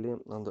ಇವ್ರ ಕೈಯಲ್ಲಿ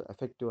ಒಂದು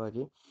ಎಫೆಕ್ಟಿವ್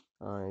ಆಗಿ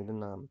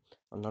ಇದನ್ನು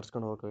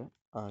ನಡ್ಸ್ಕೊಂಡು ಹೋಗೋಕ್ಕೆ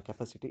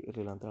ಕೆಪಾಸಿಟಿ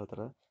ಇರಲಿಲ್ಲ ಅಂತ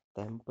ಹೇಳ್ತಾರೆ.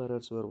 The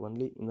emperor's var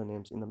only in the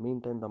names. In the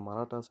mean time the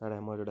Marathas had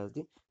ಎಮರ್ಜೆಡ್ as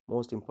the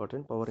most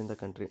important power in the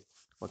country.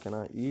 ಓಕೆನಾ.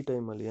 ಈ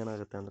ಟೈಮಲ್ಲಿ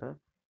ಏನಾಗುತ್ತೆ ಅಂದರೆ,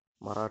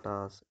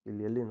 ಮರಾಠಾಸ್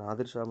ಎಲ್ಲಿ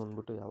ನಾದಿರ್ ಶಾ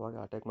ಬಂದ್ಬಿಟ್ಟು ಯಾವಾಗ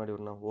ಅಟ್ಯಾಕ್ ಮಾಡಿ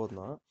ಇವ್ರನ್ನ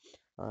ಹೋದ್ನೋ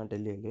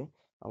ಡೆಲ್ಲಿಯಲ್ಲಿ,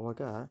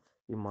 ಆವಾಗ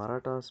ಈ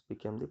Marathas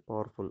became the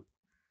powerful.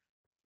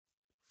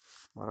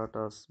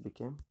 Marathas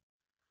became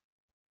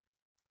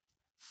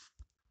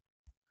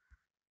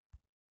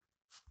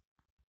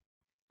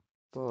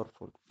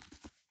powerful.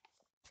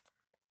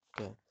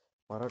 Okay,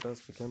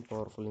 Marathas became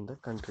powerful in the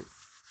country.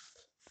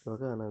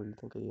 ಇವಾಗ ನಾವು ಇಲ್ಲಿ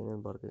ತನಕ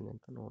ಏನೇನು ಬರ್ತೀನಿ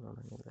ಅಂತ ನೋಡೋಣ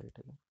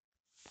ಲೈಟಾಗಿ.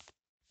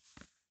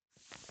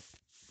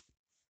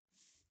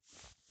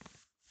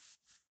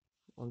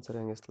 ಒಂದ್ಸರಿ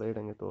ಹಂಗೆ ಸ್ಲೈಡ್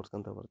ಹಂಗೆ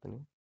ತೋರಿಸ್ಕೊಂತ ಬರ್ತೀನಿ.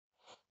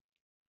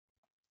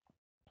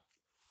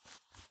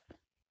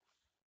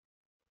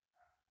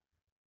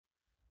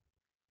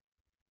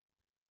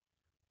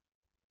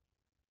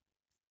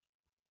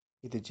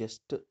 ಇದು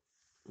ಜಸ್ಟ್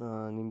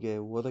ನಿಮಗೆ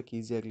ಓದೋಕ್ಕೆ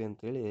ಈಸಿ ಆಗಲಿ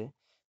ಅಂತೇಳಿ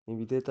ನೀವು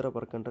ಇದೇ ಥರ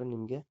ಬರ್ಕೊಂಡ್ರೆ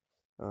ನಿಮಗೆ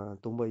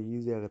ತುಂಬ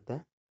ಈಸಿ ಆಗುತ್ತೆ.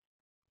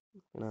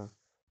 ಓಕೆನಾ.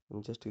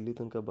 ನಿಮ್ಗೆ ಜಸ್ಟ್ ಇಲ್ಲಿ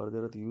ತನಕ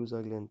ಬರೆದಿರೋದು ಯೂಸ್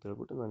ಆಗಲಿ ಅಂತ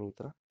ಹೇಳ್ಬಿಟ್ಟು ನಾನು ಈ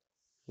ಥರ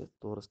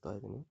ತೋರಿಸ್ತಾ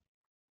ಇದ್ದೀನಿ,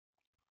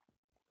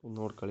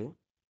 ನೋಡ್ಕೊಳ್ಳಿ.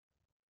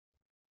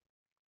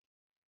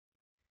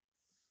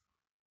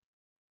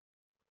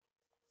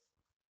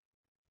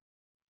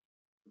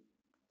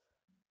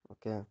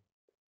 Okay,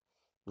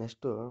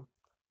 next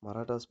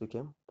Marathas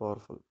became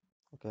powerful.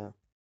 Okay,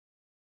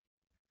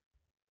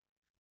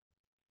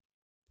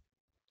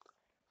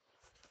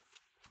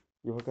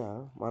 ಇವಾಗ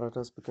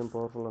ಮರಾಠಾಸ್ ಬಿಕೇಮ್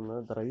ಪವರ್ಫುಲ್ ಅಂದರೆ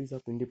the rise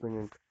of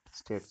independent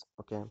States.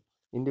 Okay,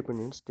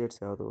 independent States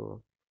ಯಾವುದು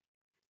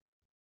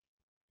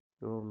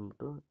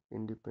ಬಂದ್ಬಿಟ್ಟು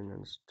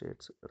ಇಂಡಿಪೆಂಡೆಂಟ್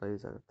ಸ್ಟೇಟ್ಸ್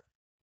ರೈಸ್ ಆಗುತ್ತೆ.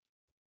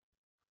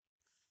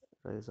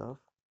 Rise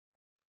of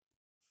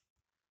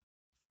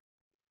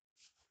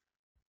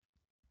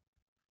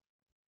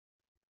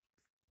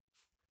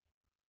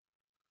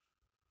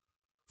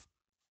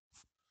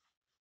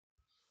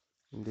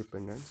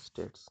independent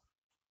States.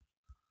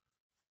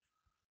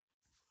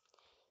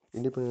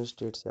 Independent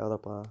States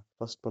ಯಾವುದಪ್ಪ?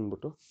 ಫಸ್ಟ್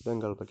ಬಂದ್ಬಿಟ್ಟು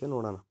ಬೆಂಗಾಲ್ ಬಗ್ಗೆ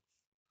ನೋಡೋಣ.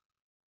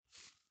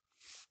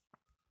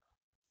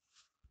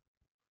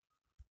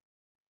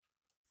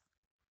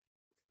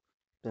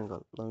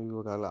 ಬೆಂಗಾಲ್ ನಾವು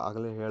ಇವಾಗ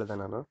ಆಗಲೇ ಹೇಳಿದೆ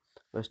ನಾನು,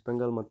 ವೆಸ್ಟ್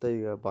ಬೆಂಗಾಲ್ ಮತ್ತು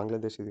ಈಗ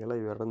ಬಾಂಗ್ಲಾದೇಶ ಇದೆಯಲ್ಲ,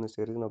 ಇವೆರಡನ್ನೂ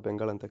ಸೇರಿ ನಾವು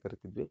ಬೆಂಗಾಲ್ ಅಂತ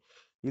ಕರಿತಿದ್ವಿ.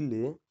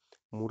 ಇಲ್ಲಿ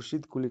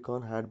Murshid Quli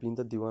Khan had been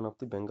the Diwan of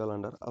the Bengal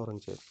under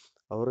Aurangzeb.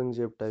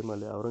 Aurangzeb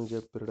ಟೈಮಲ್ಲಿ,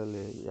 ಔರಂಗಜೇಬ್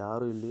ಪೀರಿಯಡಲ್ಲಿ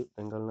ಯಾರು ಇಲ್ಲಿ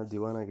ಬೆಂಗಾಲ್ನ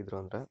ದಿವಾನ್ ಆಗಿದ್ರು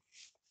ಅಂದರೆ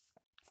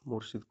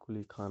ಮುರ್ಷಿದ್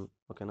ಕುಲಿ ಖಾನ್.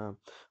 ಓಕೆನಾ.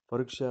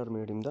 Farooq Shah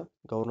made in the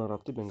governor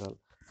of the Bengal.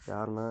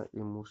 ಯಾರನ್ನ?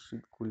 ಈ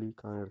ಮುರ್ಷಿದ್ ಕುಲಿ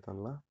ಖಾನ್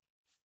ಇರ್ತಾನಲ್ಲ,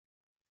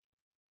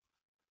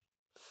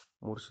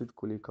 ಮುರ್ಷಿದ್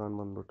ಕುಲಿ ಖಾನ್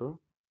ಬಂದ್ಬಿಟ್ಟು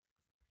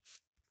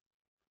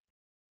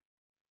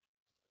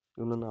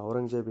ಇವನನ್ನು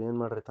ಔರಂಗಜೇಬ್ ಏನು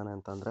ಮಾಡಿರ್ತಾನೆ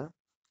ಅಂತಂದರೆ,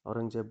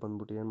 ಔರಂಗಜೇಬ್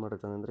ಬಂದ್ಬಿಟ್ಟು ಏನು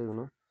ಮಾಡಿರ್ತಾನೆ ಅಂದರೆ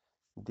ಇವನು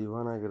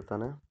ದಿವಾನ್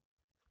ಆಗಿರ್ತಾನೆ.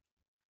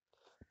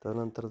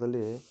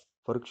 ತದನಂತರದಲ್ಲಿ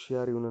ಫರೂಕ್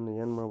ಶಾ ಇವನನ್ನು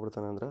ಏನು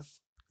ಮಾಡ್ಬಿಡ್ತಾನೆ ಅಂದರೆ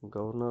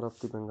ಗವರ್ನರ್ ಆಫ್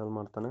ದಿ ಬೆಂಗಾಲ್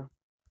ಮಾಡ್ತಾನೆ.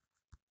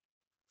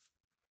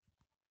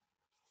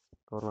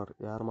 ಗವರ್ನರ್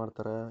ಯಾರು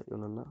ಮಾಡ್ತಾರೆ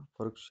ಇವನನ್ನು?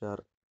 ಫರೂಕ್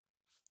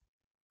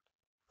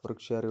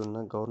ಶಾ ಇವನ್ನ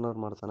ಗವರ್ನರ್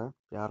ಮಾಡ್ತಾನೆ.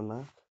 ಯಾರನ್ನ?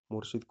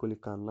 ಮುರ್ಷಿದ್ ಕುಲಿ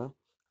ಖಾನ್ನ.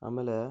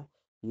 ಆಮೇಲೆ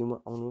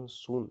ಅವನು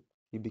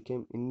ಈ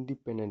ಬಿಕೇಮ್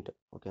ಇಂಡಿಪೆಂಡೆಂಟ್.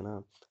 ಓಕೆನಾ.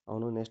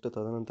 ಅವನು ನೆಕ್ಸ್ಟ್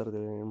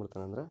ತದನಂತರದಲ್ಲಿ ಏನು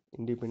ಮಾಡ್ತಾನೆ ಅಂದರೆ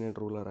ಇಂಡಿಪೆಂಡೆಂಟ್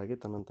ರೂಲರ್ ಆಗಿ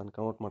ತನ್ನನ್ನು ತಾನು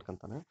convert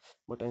ಮಾಡ್ಕೊತಾನೆ.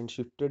 But and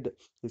shifted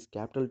his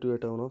capital to A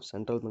town of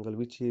central Bengal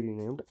which he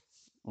renamed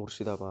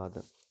Murshidabad.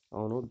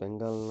 ಅವನು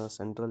ಬೆಂಗಾಲ್ನ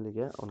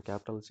ಸೆಂಟ್ರಲ್ಲಿಗೆ ಅವನ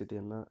ಕ್ಯಾಪಿಟಲ್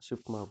ಸಿಟಿಯನ್ನು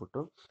ಶಿಫ್ಟ್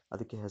ಮಾಡಿಬಿಟ್ಟು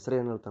ಅದಕ್ಕೆ ಹೆಸರು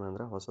ಏನು ಹೇಳ್ತಾನೆ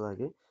ಅಂದರೆ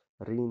ಹೊಸದಾಗಿ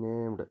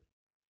ರೀನೇಮ್ಡ್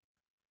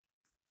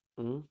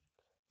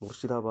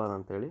ಮುರ್ಷಿದಾಬಾದ್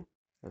ಅಂತೇಳಿ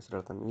ಹೆಸರು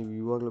ಹೇಳ್ತಾನೆ. ನೀವು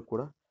ಇವಾಗಲೂ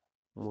ಕೂಡ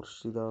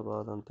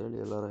ಮುರ್ಷಿದಾಬಾದ್ ಅಂತೇಳಿ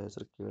ಎಲ್ಲರ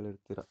ಹೆಸರು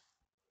ಕೇಳಿರ್ತೀರ.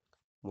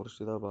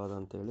 ಮುರ್ಷಿದಾಬಾದ್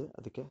ಅಂತೇಳಿ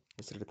ಅದಕ್ಕೆ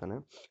ಹೆಸರಿಡ್ತಾನೆ.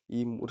 ಈ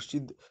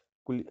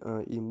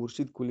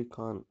ಮುರ್ಷಿದ್ ಕುಲಿ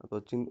ಖಾನ್ ಅಥವಾ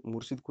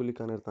ಮುರ್ಷಿದ್ ಕುಲಿ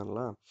ಖಾನ್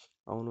ಇರ್ತಾನಲ್ಲ,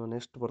 ಅವನು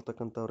ನೆಕ್ಸ್ಟ್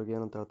ಬರ್ತಕ್ಕಂಥವ್ರಿಗೆ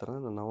ಏನಂತ ಹೇಳ್ತಾರೆ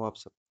ಅಂದರೆ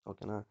ನವಾಬ್ಸ್.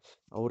 ಓಕೆನಾ.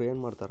 ಅವ್ರು ಏನು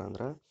ಮಾಡ್ತಾರೆ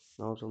ಅಂದರೆ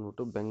ನವಾಬ್ಸ್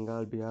ಅಂದ್ಬಿಟ್ಟು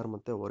ಬೆಂಗಾಲ್, ಬಿಹಾರ್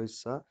ಮತ್ತು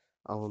ಒರಿಸ್ಸಾ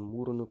ಅವನ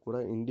ಮೂರನ್ನು ಕೂಡ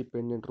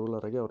ಇಂಡಿಪೆಂಡೆಂಟ್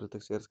ರೂಲರಾಗಿ ಅವ್ರ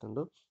ಜೊತೆಗೆ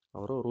ಸೇರಿಸ್ಕೊಂಡು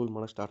ಅವರು ರೂಲ್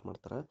ಮಾಡೋಕ್ಕೆ ಸ್ಟಾರ್ಟ್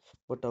ಮಾಡ್ತಾರೆ.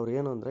 ಬಟ್ ಅವ್ರು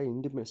ಏನು ಅಂದರೆ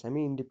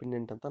ಸೆಮಿ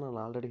ಇಂಡಿಪೆಂಡೆಂಟ್ ಅಂತ ನಾನು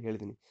ಆಲ್ರೆಡಿ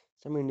ಹೇಳಿದ್ದೀನಿ.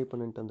 ಸೆಮಿ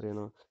ಇಂಡಿಪೆಂಡೆಂಟ್ ಅಂದರೆ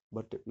ಏನು?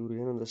 ಬಟ್ ಇವ್ರು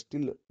ಏನಂದರೆ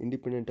ಸ್ಟಿಲ್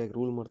ಇಂಡಿಪೆಂಡೆಂಟಾಗಿ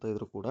ರೂಲ್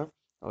ಮಾಡ್ತಾಯಿದ್ರು ಕೂಡ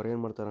ಅವ್ರು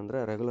ಏನು ಮಾಡ್ತಾರೆ ಅಂದರೆ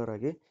ರೆಗ್ಯುಲರ್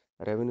ಆಗಿ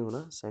ರೆವೆನ್ಯೂನ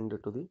send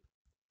to the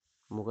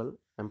Mughal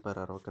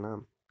emperor, ಓಕೆನಾ.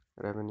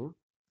 ರೆವೆನ್ಯೂ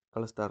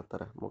ಕಳಿಸ್ತಾ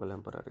ಇರ್ತಾರೆ Mughal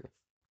ಎಂಪರರ್ಗೆ,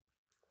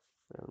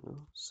 revenue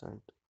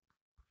scent.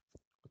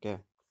 Okay,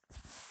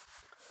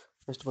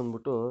 next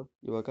ಬಂದ್ಬಿಟ್ಟು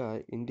ಇವಾಗ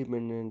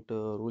ಇಂಡಿಪೆಂಡೆಂಟ್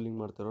ರೂಲಿಂಗ್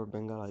ಮಾಡ್ತಿರೋರು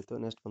ಬೆಂಗಾಲ್ ಆಯಿತು.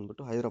 ನೆಕ್ಸ್ಟ್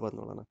ಬಂದ್ಬಿಟ್ಟು ಹೈದರಾಬಾದ್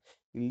ನೋಡೋಣ.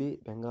 ಇಲ್ಲಿ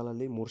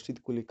ಬೆಂಗಾಲಲ್ಲಿ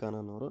ಮುರ್ಷಿದ್ ಕುಲಿ ಖಾನ್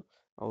ಅನ್ನೋರು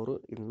ಅವರು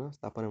ಇದನ್ನ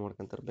ಸ್ಥಾಪನೆ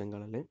ಮಾಡ್ಕೊತಾರೆ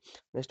ಬೆಂಗಾಲಲ್ಲಿ.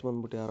 ನೆಕ್ಸ್ಟ್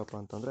ಬಂದ್ಬಿಟ್ಟು ಯಾರಪ್ಪ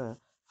ಅಂತಂದರೆ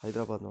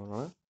ಹೈದರಾಬಾದ್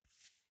ನೋಡೋಣ.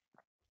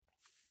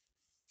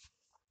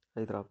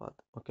 ಹೈದರಾಬಾದ್,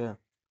 ಓಕೆ.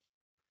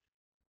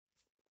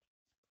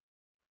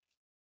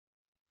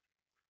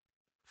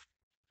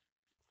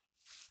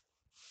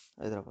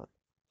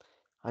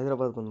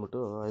 ಹೈದರಾಬಾದ್ ಬಂದ್ಬಿಟ್ಟು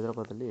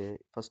ಹೈದರಾಬಾದಲ್ಲಿ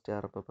ಫಸ್ಟ್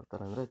ಯಾರಪ್ಪ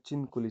ಬರ್ತಾರೆ ಅಂದರೆ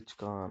ಚಿನ್ ಕಿಲಿಚ್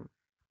ಖಾನ್.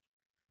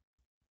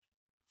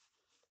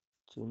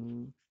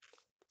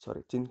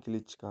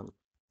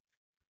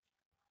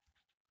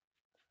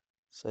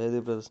 ಸೈಯದಿ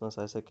ಬ್ರದರ್ಸ್ನ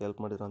ಸಾಯಿಸೋಕ್ಕೆ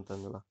ಹೆಲ್ಪ್ ಮಾಡಿದ್ರು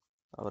ಅಂತಂದಿಲ್ಲ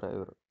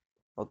ಇವರು,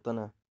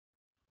 ಹೌದಾನೆ?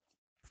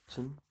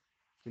 ಚಿನ್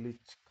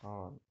ಕಿಲಿಚ್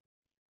ಖಾನ್.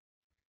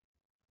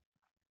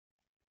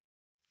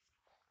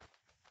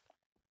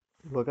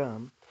 ಇವಾಗ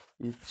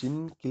ಈ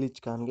ಚಿನ್ ಕಿಲಿಚ್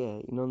ಖಾನ್ಗೆ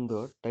ಇನ್ನೊಂದು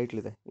ಟೈಟ್ಲ್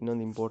ಇದೆ,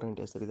 ಇನ್ನೊಂದು ಇಂಪಾರ್ಟೆಂಟ್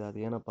ಹೆಸರಿದೆ. ಅದು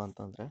ಏನಪ್ಪ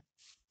ಅಂತಂದರೆ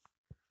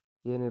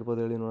ಏನಿರ್ಬೋದು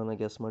ಹೇಳಿ ನೋಡೋಣ,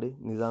 ಗೆಸ್ ಮಾಡಿ.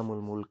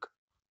 ನಿಜಾಮುಲ್ ಮುಲ್ಕ್.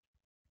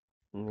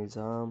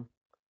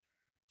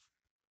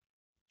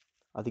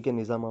 ಅದಕ್ಕೆ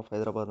ನಿಜಾಮ್ ಆಫ್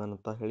ಹೈದರಾಬಾದ್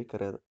ಅಂತ ಹೇಳಿ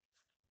ಕರೆಯೋದು,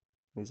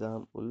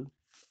 ನಿಜಾಮ್ ಉಲ್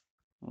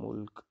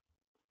ಮುಲ್ಕ್,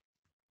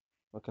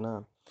 ಓಕೆನಾ.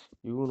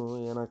 ಇವನು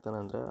ಏನಾಗ್ತಾನೆ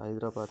ಅಂದರೆ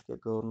ಹೈದರಾಬಾದ್ಗೆ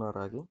ಗವರ್ನರ್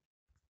ಆಗಿ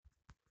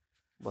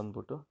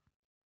ಬಂದ್ಬಿಟ್ಟು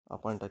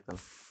ಅಪಾಯಿಂಟ್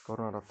ಆಗ್ತಾನೆ.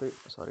 ಗವರ್ನರ್ ಆಫ್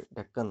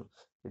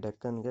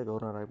ಡೆಕ್ಕನ್ಗೆ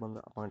ಗವರ್ನರ್ ಆಗಿ ಬಂದು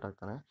ಅಪಾಯಿಂಟ್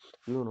ಆಗ್ತಾನೆ.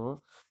 ಇವನು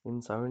ಇನ್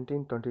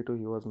 1722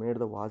 he was made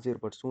the wazir,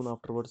 but soon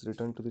afterwards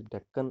returned to the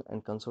Deccan and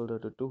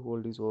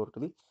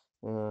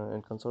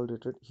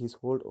consolidated his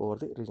hold over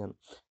the region.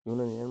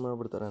 ಇವನು ಏನು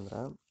ಮಾಡ್ಬಿಡ್ತಾರೆ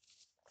ಅಂದರೆ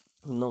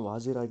ಇನ್ನು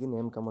ವಾಜಿರಾಗಿ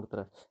ನೇಮಕ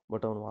ಮಾಡ್ತಾರೆ.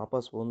 ಬಟ್ ಅವ್ನು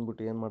ವಾಪಸ್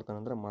ಬಂದ್ಬಿಟ್ಟು ಏನು ಮಾಡ್ತಾನೆ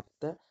ಅಂದರೆ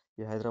ಮತ್ತೆ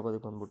ಈ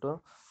ಹೈದರಾಬಾದಿಗೆ ಬಂದ್ಬಿಟ್ಟು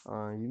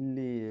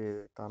ಇಲ್ಲಿ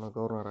ತಾನು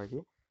ಗವರ್ನರ್ ಆಗಿ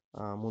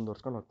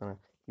ಮುಂದುವರ್ಸ್ಕೊಂಡು ಹೋಗ್ತಾನೆ.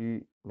 ಈ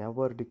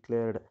ನೆವರ್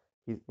ಡಿಕ್ಲೇರ್ಡ್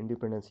ಹಿಸ್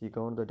ಇಂಡಿಪೆಂಡೆನ್ಸ್. ಈ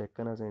govern the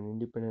Deccan as N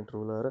independent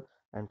ruler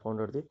and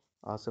founded the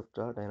Asaf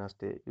ಜಾ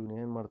ಡೈನಾಸ್ಟಿ. ಇವನು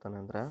ಏನು ಮಾಡ್ತಾನೆ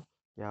ಅಂದರೆ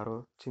ಯಾರು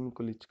ಚಿನ್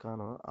ಕುಲಿಚ್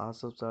ಖಾನು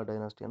ಆಸಫ್ ಜಾ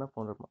ಡೈನಾಸ್ಟಿಯನ್ನು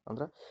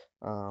ಅಂದರೆ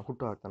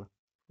ಹುಟ್ಟು ಹಾಕ್ತಾನೆ.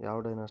 ಯಾವ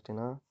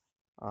ಡೈನಾಸ್ಟಿನ?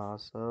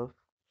 ಆಸಫ್,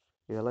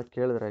 ಇದೆಲ್ಲ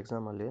ಕೇಳಿದ್ರೆ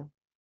ಎಕ್ಸಾಮಲ್ಲಿ.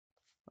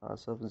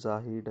 ಆಸಿಫ್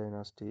ಜಾಹಿ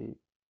ಡೈನಾಸ್ಟಿ,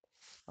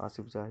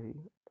 ಆಸಿಫ್ ಜಾಹಿ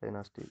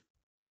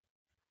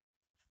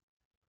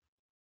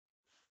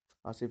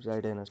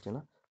ಡೈನಾಸ್ಟಿನ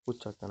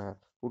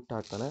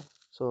ಹುಟ್ಟಾಕ್ತಾನೆ.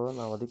 ಸೊ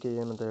ನಾವು ಅದಕ್ಕೆ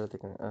ಏನಂತ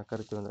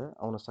ಕರಿತೀವಿ ಅಂದರೆ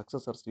ಅವನ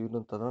ಸಕ್ಸಸರ್ಸ್,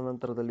 ಇವನು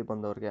ತದನಂತರದಲ್ಲಿ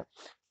ಬಂದವ್ರಿಗೆ,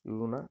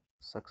 ಇವನ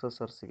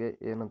ಸಕ್ಸಸರ್ಸ್ಗೆ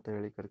ಏನಂತ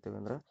ಹೇಳಿ ಕರಿತೀವಿ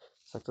ಅಂದರೆ,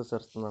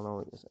 ಸಕ್ಸಸರ್ಸ್ನ ನಾವು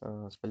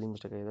ಸ್ಪೆಲ್ಲಿಂಗ್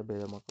ಮಿಸ್ಟೇಕ್ ಆಗಿದೆ,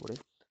 ಬೇಗ ಮಾಡ್ಕೊಬಿಡಿ.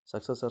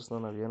 ಸಕ್ಸಸರ್ಸ್ನ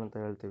ನಾವು ಏನಂತ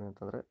ಹೇಳ್ತೀವಿ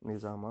ಅಂತಂದರೆ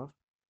ನಿಜಾಮ್ ಆಫ್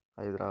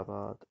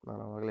ಹೈದರಾಬಾದ್.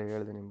 ನಾನು ಆವಾಗಲೇ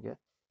ಹೇಳಿದೆ ನಿಮಗೆ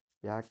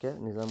ಯಾಕೆ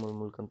ನಿಜಾಮುಲ್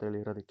ಮುಲ್ಕ್ ಅಂತೇಳಿ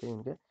ಇರೋದಕ್ಕೆ.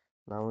 ಹಿಂಗೆ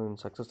ನಾವು ಇನ್ನು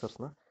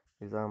ಸಕ್ಸಸರ್ಸ್ನ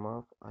ನಿಜಾಮ್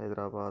ಆಫ್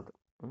ಹೈದರಾಬಾದ್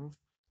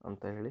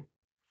ಅಂತ ಹೇಳಿ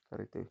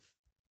ಕರಿತೀವಿ,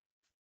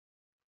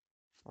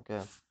 ಓಕೆ.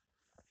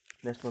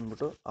 ನೆಕ್ಸ್ಟ್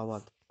ಬಂದ್ಬಿಟ್ಟು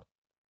ಅವಧ್.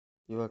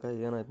 ಇವಾಗ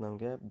ಏನಾಯ್ತು,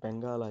 ನಮಗೆ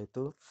ಬೆಂಗಾಲ್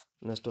ಆಯಿತು,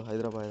 ನೆಕ್ಸ್ಟು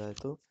ಹೈದರಾಬಾದ್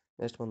ಆಯಿತು,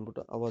 ನೆಕ್ಸ್ಟ್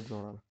ಬಂದ್ಬಿಟ್ಟು ಅವಧ್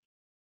ನೋಡೋಣ.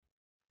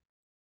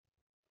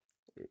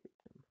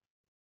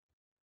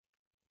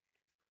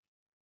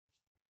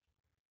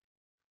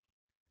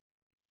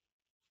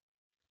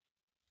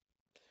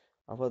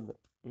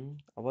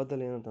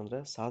 ಅವಧಲ್ಲಿ ಏನಂತಂದರೆ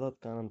ಸಾದತ್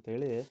ಖಾನ್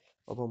ಅಂತೇಳಿ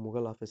ಒಬ್ಬ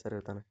ಮುಘಲ್ ಆಫೀಸರ್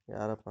ಇರ್ತಾನೆ.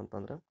 ಯಾರಪ್ಪ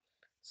ಅಂತಂದರೆ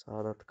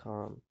ಸಾದತ್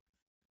ಖಾನ್.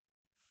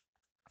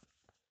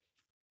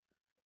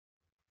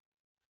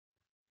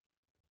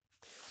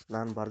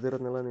 ನಾನು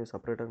ಬರೆದಿರೋದನ್ನೆಲ್ಲ ನೀವು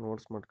ಸಪ್ರೇಟಾಗಿ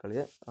ನೋಟ್ಸ್ ಮಾಡ್ಕೊಳ್ಳಿ,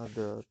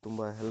 ಅದು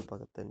ತುಂಬ ಹೆಲ್ಪ್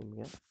ಆಗುತ್ತೆ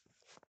ನಿಮಗೆ.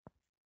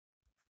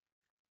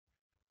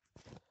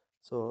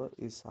 ಸೊ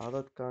ಈ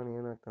ಸಾದತ್ ಖಾನ್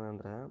ಏನಾಗ್ತಾನೆ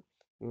ಅಂದರೆ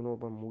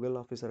ಇವನೊಬ್ಬ ಮುಘಲ್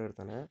ಆಫೀಸರ್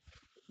ಇರ್ತಾನೆ.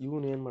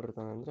 ಇವನು ಏನು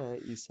ಮಾಡಿರ್ತಾನೆ ಅಂದರೆ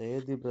ಈ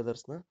ಸೈಯದಿ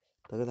ಬ್ರದರ್ಸ್ನ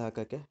ತೆಗೆದು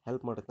ಹಾಕೋಕ್ಕೆ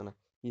ಹೆಲ್ಪ್ ಮಾಡಿರ್ತಾನೆ.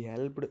 ಈ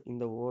helped in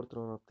the over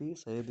throne of the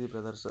ಸೈಯದಿ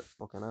brothers,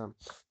 ಓಕೆನಾ.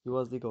 He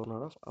was the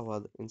governor of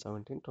Awadh ಇನ್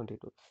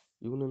 1722.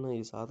 ಇವನನ್ನು ಈ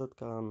ಸಾದತ್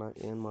ಖಾನ್ನ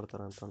ಏನು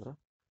ಮಾಡ್ತಾರೆ ಅಂತಂದರೆ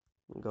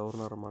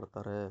ಗವರ್ನರ್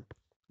ಮಾಡ್ತಾರೆ.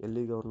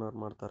 ಎಲ್ಲಿ ಗವರ್ನರ್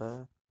ಮಾಡ್ತಾರೆ?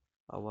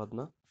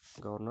 ಅವಧ್ನ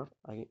ಗವರ್ನರ್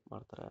ಆಗಿ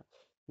ಮಾಡ್ತಾರೆ.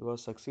 He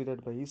was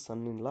succeeded by his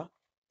son in law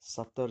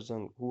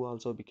Safdarjung, who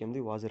also became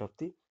the ವಾಜಿರ್ of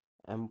the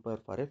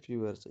empire for A few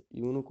years.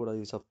 ಇವನು ಕೂಡ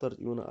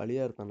ಇವನು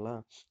ಅಳಿಯ ಇರ್ತಾನಲ್ಲ,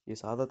 ಈ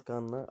ಸಾದತ್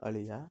ಖಾನ್ನ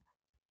ಅಳಿಯ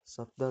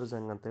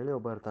ಸಫ್ದರ್ಜಂಗ್ ಅಂತೇಳಿ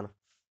ಒಬ್ಬ ಇರ್ತಾನೆ.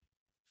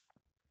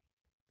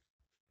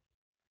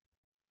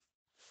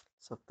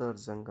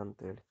 ಸಫ್ದರ್ಜಂಗ್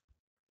ಅಂತೇಳಿ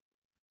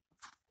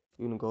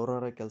ಇವನು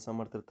ಗವರ್ನರ್ ಆಗಿ ಕೆಲಸ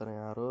ಮಾಡ್ತಿರ್ತಾನೆ.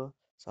 ಯಾರು?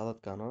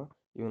 ಸಾದತ್ ಖಾನು.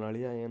 ಇವನ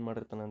ಅಳಿಯ ಏನು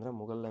ಮಾಡಿರ್ತಾನೆ ಅಂದರೆ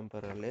ಮುಘಲ್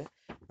ಎಂಪೈರಲ್ಲಿ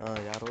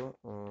ಯಾರು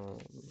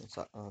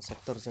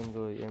ಸಫ್ದರ್ಜಂಗ್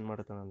ಏನು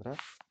ಮಾಡಿರ್ತಾನೆ ಅಂದರೆ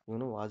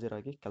ಇವನು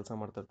ವಾಜಿರಾಗಿ ಕೆಲಸ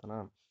ಮಾಡ್ತಿರ್ತಾನೆ,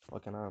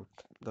 ಓಕೆನಾ.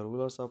 The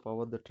rulers of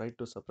Awadh try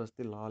to suppress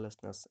the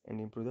ಲಾಲೆಸ್ನೆಸ್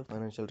and improve the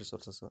financial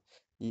resources.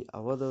 ಈ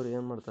ಅವಧವ್ರು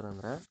ಏನು ಮಾಡ್ತಾರೆ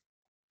ಅಂದರೆ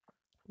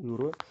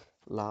ಇವರು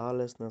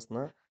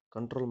ಲಾಲೆಸ್ನೆಸ್ನ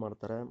ಕಂಟ್ರೋಲ್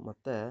ಮಾಡ್ತಾರೆ,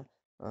 ಮತ್ತು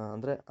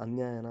ಅಂದರೆ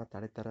ಅನ್ಯಾಯನ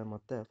ತಡೀತಾರೆ,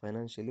 ಮತ್ತು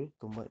ಫೈನಾನ್ಷಿಯಲಿ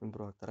ತುಂಬ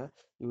ಇಂಪ್ರೂವ್ ಆಗ್ತಾರೆ.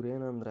 ಇವ್ರು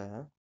ಏನಂದರೆ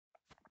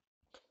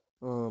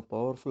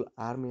ಪವರ್ಫುಲ್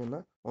ಆರ್ಮಿಯನ್ನು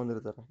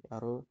ಹೊಂದಿರ್ತಾರೆ.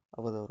 ಯಾರು?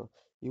 ಅವಧವರು.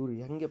 ಇವರು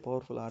ಹೆಂಗೆ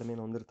ಪವರ್ಫುಲ್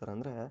ಆರ್ಮಿಯನ್ನು ಹೊಂದಿರ್ತಾರೆ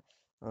ಅಂದರೆ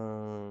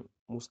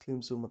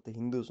ಮುಸ್ಲಿಮ್ಸು ಮತ್ತು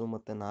ಹಿಂದೂಸು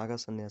ಮತ್ತು ನಾಗಾ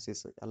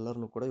ಸನ್ಯಾಸಿಸ್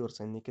ಎಲ್ಲರನ್ನೂ ಕೂಡ ಇವ್ರ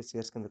ಸೈನ್ಯಕ್ಕೆ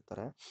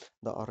ಸೇರಿಸ್ಕೊಂಡಿರ್ತಾರೆ.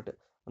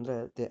 ಅಂದರೆ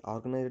they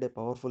organised A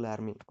powerful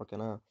army,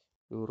 ಓಕೆನಾ.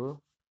 ಇವರು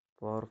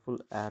ಪವರ್ಫುಲ್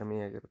ಆರ್ಮಿ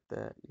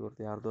ಆಗಿರುತ್ತೆ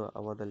ಇವ್ರದ್ದು. ಯಾರ್ದು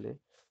ಅವಧಲ್ಲಿ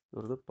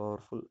ಇವ್ರದ್ದು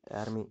ಪವರ್ಫುಲ್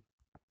ಆರ್ಮಿ.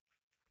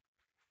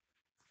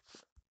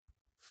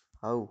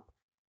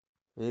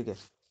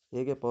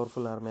 ಹೇಗೆ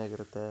ಪವರ್ಫುಲ್ ಆರ್ಮಿ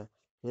ಆಗಿರುತ್ತೆ?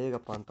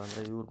 ಹೇಗಪ್ಪ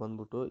ಅಂತಂದರೆ, ಇವ್ರು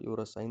ಬಂದ್ಬಿಟ್ಟು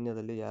ಇವರ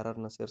ಸೈನ್ಯದಲ್ಲಿ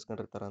ಯಾರನ್ನ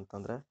ಸೇರಿಸ್ಕೊಂಡಿರ್ತಾರೆ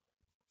ಅಂತಂದರೆ,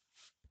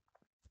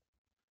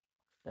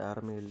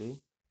 ಆರ್ಮಿಯಲ್ಲಿ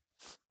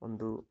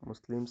ಒಂದು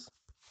ಮುಸ್ಲಿಮ್ಸ್,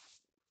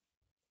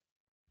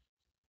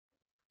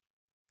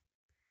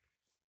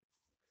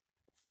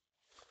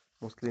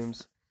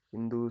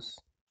 ಹಿಂದೂಸ್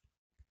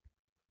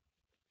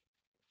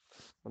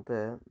ಮತ್ತು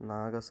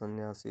ನಾಗ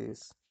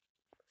ಸನ್ಯಾಸಿಸ್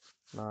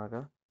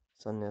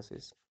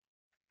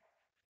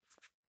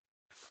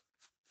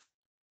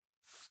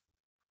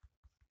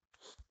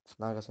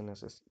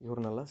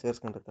ಇವ್ರನ್ನೆಲ್ಲ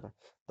ಸೇರಿಸ್ಕೊಂಡಿರ್ತಾರೆ.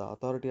 The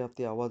authority of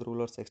the ಅವಾದ್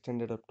rulers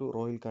extended up to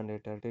Rohilkhand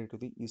territory to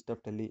the East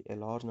of Delhi. A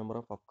large number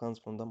of Afghans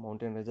from the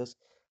mountain ranges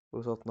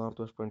of north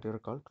West frontier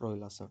called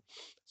ರೋಹಿಲಾಸ್.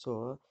 So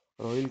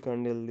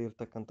ರೋಹಿಲ್ಖಂಡಲ್ಲಿ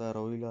ಇರ್ತಕ್ಕಂಥ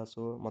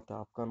ರೋಹಿಲಾಸು ಮತ್ತು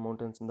ಅಫ್ಘಾನ್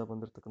ಮೌಂಟೇನ್ಸಿಂದ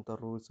ಬಂದಿರತಕ್ಕಂಥ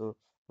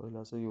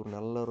ರೋಹಿಲಾಸು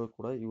ಇವ್ರನ್ನೆಲ್ಲರೂ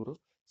ಕೂಡ ಇವರು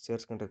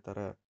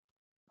ಸೇರಿಸ್ಕೊಂಡಿರ್ತಾರೆ.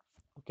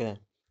 ಓಕೆ,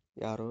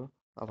 ಯಾರು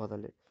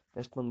ಅವಾದಲ್ಲಿ.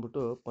 ನೆಕ್ಸ್ಟ್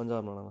ಬಂದ್ಬಿಟ್ಟು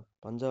ಪಂಜಾಬ್ ನೋಡೋಣ.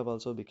 Punjab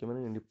also became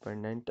N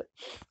independent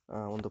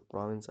ಒಂದು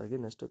province ಆಗಿ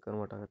ನೆಕ್ಸ್ಟ್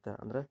ಕನ್ವರ್ಟ್ ಆಗುತ್ತೆ.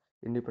 ಅಂದರೆ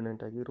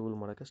ಇಂಡಿಪೆಂಡೆಂಟ್ ಆಗಿ ರೂಲ್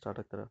ಮಾಡೋಕ್ಕೆ ಸ್ಟಾರ್ಟ್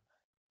ಆಗ್ತಾರೆ.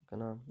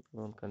 ಓಕೆನಾ,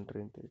 ಒಂದು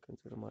ಕಂಟ್ರಿ ಅಂತ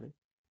ಕನ್ಸಿಡರ್ ಮಾಡಿ.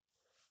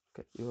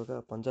 ಓಕೆ, ಇವಾಗ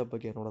ಪಂಜಾಬ್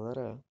ಬಗ್ಗೆ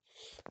ನೋಡೋದಾದ್ರೆ,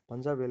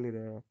 ಪಂಜಾಬ್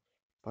ಎಲ್ಲಿದೆ?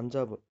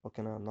 ಪಂಜಾಬ್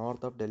ಓಕೆನಾ,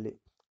 ನಾರ್ತ್ ಆಫ್ ಡೆಲ್ಲಿ.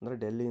 ಅಂದರೆ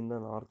ಡೆಲ್ಲಿಯಿಂದ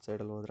ನಾರ್ತ್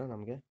ಸೈಡಲ್ಲಿ ಹೋದರೆ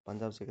ನಮಗೆ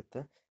ಪಂಜಾಬ್ ಸಿಗುತ್ತೆ.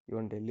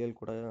 ಇವನ್ ಡೆಲ್ಲಿಯಲ್ಲಿ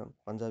ಕೂಡ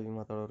ಪಂಜಾಬಿ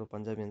ಮಾತಾಡೋರು,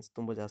 ಪಂಜಾಬಿಯನ್ಸ್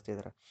ತುಂಬ ಜಾಸ್ತಿ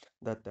ಇದ್ದಾರೆ.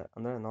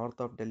 ಅಂದರೆ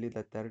north of Delhi, the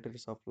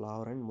territories of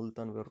Lahore and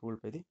Multan wear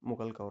ruled by the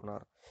Mughal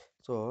governor.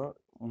 So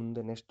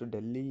ಮುಂದೆ ನೆಕ್ಸ್ಟ್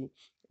ಡೆಲ್ಲಿ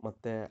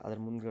ಮತ್ತು ಅದ್ರ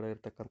ಮುಂದ್ಗಡೆ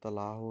ಇರ್ತಕ್ಕಂಥ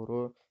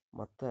ಲಾಹೋರು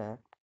ಮತ್ತು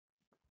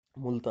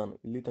ಮುಲ್ತಾನ್,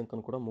 ಇಲ್ಲಿ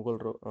ತನಕ ಕೂಡ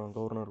ಮುಘಲ್ರು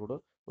ಗವರ್ನರ್ಗಳು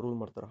ರೂಲ್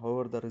ಮಾಡ್ತಾರೆ.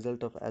 However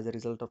as A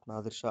result of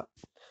Nadir Shah,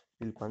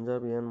 ಇಲ್ಲಿ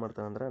ಪಂಜಾಬ್ ಏನು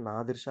ಮಾಡ್ತಾರೆ ಅಂದರೆ,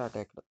 ನಾದಿರ್ ಶಾ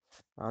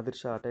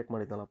ಅಟ್ಯಾಕ್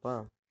ಮಾಡಿದ್ನಲ್ಲಪ್ಪ,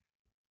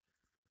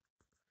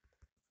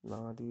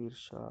 ನಾದಿರ್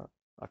ಶಾ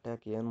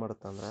ಅಟ್ಯಾಕ್ ಏನು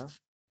ಮಾಡುತ್ತೆ ಅಂದರೆ,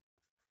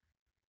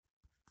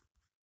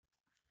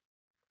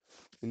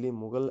 ಇಲ್ಲಿ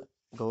ಮುಘಲ್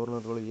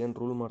ಗವರ್ನರ್ಗಳು ಏನು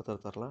ರೂಲ್ ಮಾಡ್ತಾ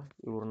ಇರ್ತಾರಲ್ಲ,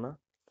 ಇವ್ರನ್ನ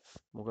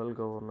ಮುಘಲ್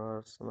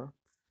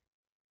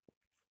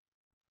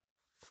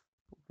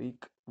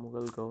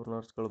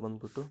ಗವರ್ನರ್ಸ್ಗಳು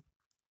ಬಂದ್ಬಿಟ್ಟು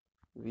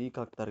ವೀಕ್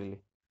ಆಗ್ತಾರೆ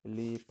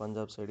ಇಲ್ಲಿ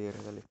ಪಂಜಾಬ್ ಸೈಡ್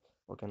ಏರಿಯಾದಲ್ಲಿ.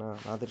 ಓಕೆನಾ,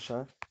 ನಾದಿರ್ ಶಾ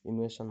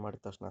ಇನ್ವೇಷನ್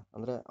ಮಾಡಿದ ತಕ್ಷಣ,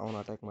 ಅಂದರೆ ಅವನು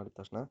ಅಟ್ಯಾಕ್ ಮಾಡಿದ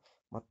ತಕ್ಷಣ,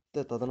 ಮತ್ತೆ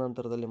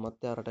ತದನಂತರದಲ್ಲಿ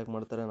ಮತ್ತೆ ಯಾರು ಅಟ್ಯಾಕ್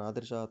ಮಾಡ್ತಾರೆ?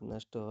 ನಾದಿರ್ ಶಾ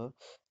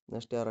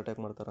ನೆಕ್ಸ್ಟ್ ಯಾರು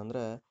ಅಟ್ಯಾಕ್ ಮಾಡ್ತಾರೆ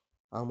ಅಂದರೆ,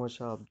 ಅಹಮದ್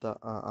ಶಾ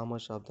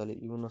ಅಬ್ದಾಲಿ.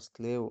 ಇವನ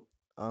ಸ್ಲೇವ್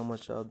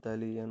ಅಹಮದ್ ಶಾ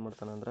ಅಬ್ದಾಲಿ ಏನು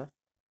ಮಾಡ್ತಾನೆ ಅಂದರೆ,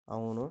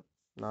 ಅವನು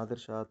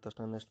ನಾದಿರ್ ಶಾ ಆದ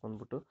ತಕ್ಷಣ ನೆಕ್ಸ್ಟ್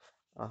ಬಂದ್ಬಿಟ್ಟು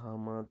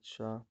ಅಹಮದ್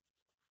ಶಾ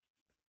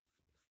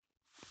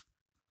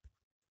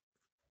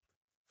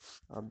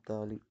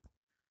ಅಬ್ದಾಲಿ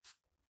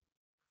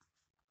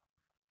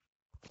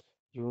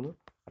ಇವನು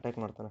ಅಟ್ಯಾಕ್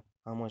ಮಾಡ್ತಾನೆ.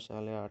 ಅಹಮದ್ ಶಾ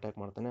ಅಟ್ಯಾಕ್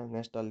ಮಾಡ್ತಾನೆ.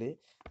 ನೆಕ್ಸ್ಟ್ ಅಲ್ಲಿ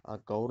ಆ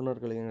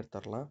ಗವರ್ನರ್ಗಳು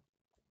ಏನಿರ್ತಾರಲ್ಲ,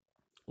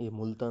 ಈ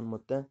ಮುಲ್ತಾನ್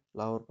ಮತ್ತು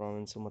ಲಾಹೋರ್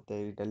ಪ್ರಾವಿನ್ಸ್ ಮತ್ತು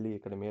ಈ ಡೆಲ್ಲಿ ಈ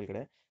ಕಡೆ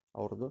ಮೇಲ್ಗಡೆ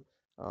ಅವ್ರದ್ದು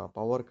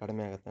ಪವರ್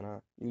ಕಡಿಮೆ ಆಗುತ್ತೆನಾ.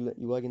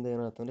 ಇವಾಗಿಂದ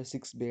ಏನಾಗುತ್ತೆ ಅಂದರೆ,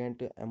 six began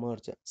to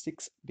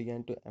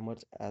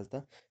emerge as the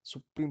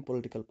supreme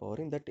political power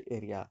in that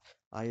area.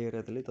 ಆ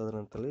ಏರಿಯಾದಲ್ಲಿ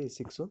ತದನಂತರದಲ್ಲಿ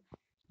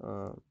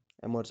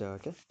ಎಮರ್ಜ್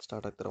ಆಗೋಕ್ಕೆ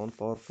ಸ್ಟಾರ್ಟ್ ಆಗ್ತಾರೆ. ಒಂದು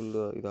ಪವರ್ಫುಲ್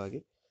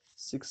ಇದಾಗಿ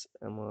ಸಿಕ್ಸ್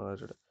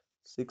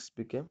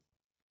ಬಿಕೇಮ್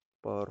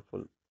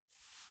ಪವರ್ಫುಲ್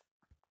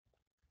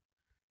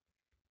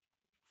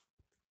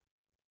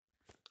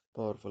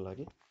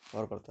ಆಗಿ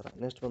ಅವ್ರು ಬರ್ತಾರೆ.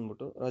 ನೆಕ್ಸ್ಟ್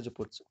ಬಂದ್ಬಿಟ್ಟು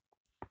ರಾಜಪೂತ್ಸ್,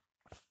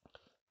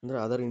 ಅಂದರೆ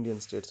ಅದರ್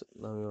ಇಂಡಿಯನ್ ಸ್ಟೇಟ್ಸ್.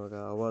 ನಾವು ಇವಾಗ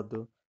ಅವಾಧ್,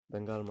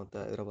 ಬೆಂಗಾಲ್ ಮತ್ತು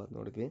ಹೈದರಾಬಾದ್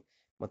ನೋಡಿದ್ವಿ,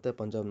 ಮತ್ತು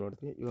ಪಂಜಾಬ್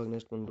ನೋಡಿದ್ವಿ. ಇವಾಗ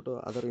ನೆಕ್ಸ್ಟ್ ಬಂದ್ಬಿಟ್ಟು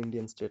ಅದರ್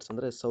ಇಂಡಿಯನ್ ಸ್ಟೇಟ್ಸ್,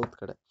 ಅಂದರೆ ಸೌತ್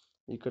ಕಡೆ,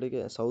 ಈ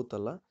ಕಡೆಗೆ ಸೌತ್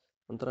ಅಲ್ಲ,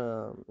 ಒಂಥರ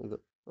ಇದು.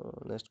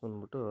 ನೆಕ್ಸ್ಟ್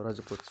ಬಂದ್ಬಿಟ್ಟು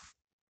ರಾಜಪೂತ್ಸ್.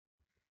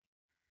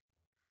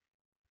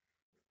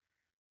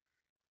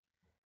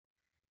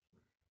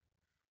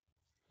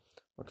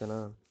 ಓಕೆನಾ,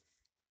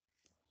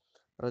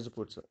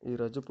 ಈ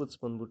ರಜಪೂತ್ಸ್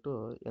ಬಂದ್ಬಿಟ್ಟು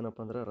ಏನಪ್ಪ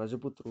ಅಂದರೆ,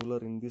 Rajput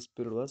ruler in this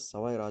period was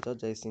Sawai Raja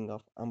Jai Singh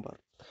of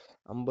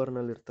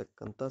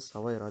ಅಂಬರ್ನಲ್ಲಿರ್ತಕ್ಕಂಥ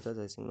Sawai ರಾಜ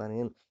ಜೈಸಿಂಗ್. ನಾನು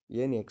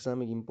ಏನು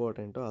ಎಕ್ಸಾಮಿಗೆ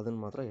ಇಂಪಾರ್ಟೆಂಟೋ ಅದನ್ನು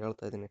ಮಾತ್ರ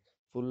ಹೇಳ್ತಾ ಇದ್ದೀನಿ,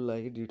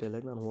 ಫುಲ್ಲಾಗಿ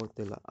ಡೀಟೇಲಾಗಿ ನಾನು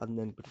ಓದ್ತಿಲ್ಲ, ಅದು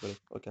ನೆನ್ಪಿಟ್ಕೊಳ್ಳಿ.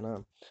 ಓಕೆನಾ,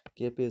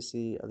 KPSC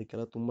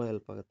ಅದಕ್ಕೆಲ್ಲ ತುಂಬ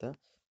ಹೆಲ್ಪ್ ಆಗುತ್ತೆ.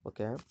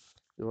 ಓಕೆ,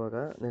 ಇವಾಗ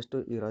ನೆಕ್ಸ್ಟು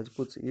ಈ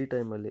ರಾಜಪೂತ್ಸ್ ಈ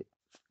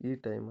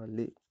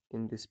ಟೈಮಲ್ಲಿ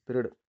ಇನ್ ದಿಸ್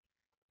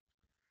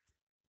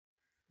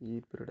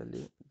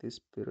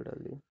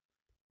ಪೀರಿಯಡಲ್ಲಿ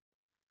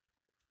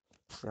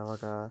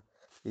ಯಾವಾಗ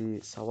ಈ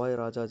ಸವಾಯ್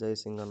ರಾಜ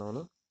ಜೈಸಿಂಗ್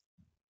ಅನ್ನೋನು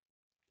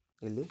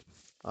ಇಲ್ಲಿ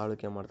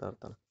ಆಳ್ವಿಕೆ ಮಾಡ್ತಾ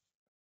ಇರ್ತಾನೆ.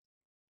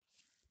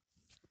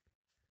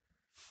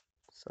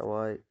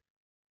 ಸವಾಯ್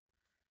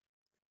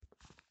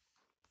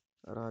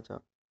ರಾಜ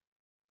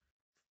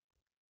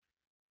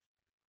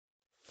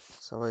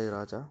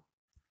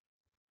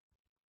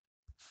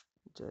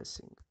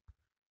Jai Singh.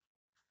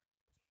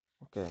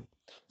 Okay,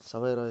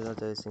 Sawai Raja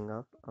Jai Singh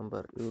of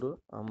Ambar, ಇವರು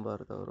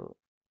ಅಂಬರ್ದವರು.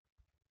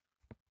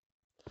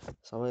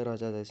 ಸವಾಯ್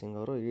ರಾಜ ಜೈಸಿಂಗ್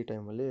ಅವರು ಈ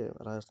ಟೈಮಲ್ಲಿ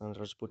ರಾಜಸ್ಥಾನ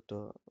ರಾಜ್ಪುತ್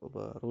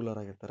ಒಬ್ಬ ರೂಲರ್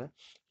ಆಗಿರ್ತಾರೆ.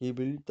 ಈ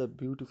build the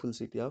beautiful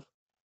city of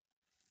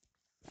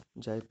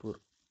Jaipur.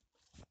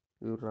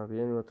 ಇವ್ರು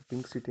ನಾವೇನು ಇವತ್ತು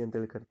ಪಿಂಕ್ ಸಿಟಿ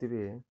ಅಂತೇಳಿ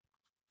ಕರಿತೀವಿ,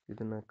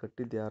 ಇದನ್ನು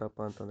ಕಟ್ಟಿದ್ದು ಯಾರಪ್ಪ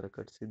ಅಂತಂದರೆ,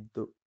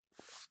 ಕಟ್ಟಿಸಿದ್ದು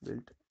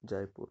ಬಿಲ್ಟ್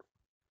ಜೈಪುರ್.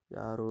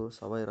 ಯಾರು?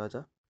 ಸವಾಯ್ ರಾಜ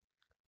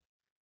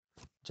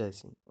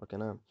ಜೈಸಿಂಗ್.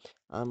 ಓಕೆನಾ,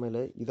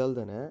 ಆಮೇಲೆ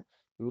ಇದಲ್ದೇ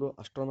ಇವರು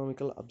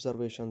ಅಸ್ಟ್ರಾನಾಮಿಕಲ್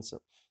ಅಬ್ಸರ್ವೇಷನ್ಸ್,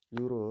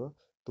 ಇವರು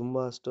ತುಂಬ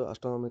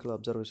ಅಸ್ಟ್ರಾನಾಮಿಕಲ್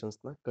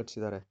ಅಬ್ಸರ್ವೇಷನ್ಸ್ನ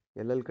ಕಟ್ಟಿಸಿದ್ದಾರೆ.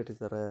 ಎಲ್ಲೆಲ್ಲಿ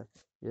ಕಟ್ಟಿದ್ದಾರೆ,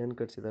 ಏನು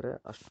ಕಟ್ಟಿಸಿದ್ದಾರೆ?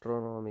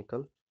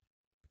 ಅಸ್ಟ್ರಾನಾಮಿಕಲ್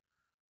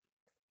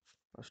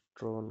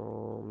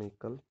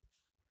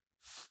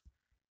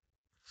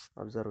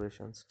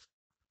ಅಬ್ಸರ್ವೇಷನ್ಸ್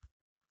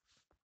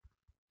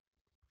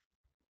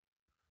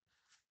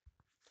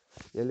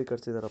ಎಲ್ಲಿ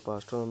ಕಟ್ಸಿದಾರಪ್ಪ?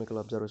 ಅಸ್ಟ್ರಾನಾಮಿಕಲ್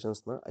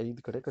ಅಬ್ಸರ್ವೇಷನ್ಸ್ನ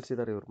 5 ಕಡೆ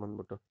ಕಟ್ಸಿದ್ದಾರೆ ಇವ್ರು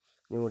ಬಂದ್ಬಿಟ್ಟು.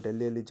 ನೀವು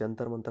ಡೆಲ್ಲಿಯಲ್ಲಿ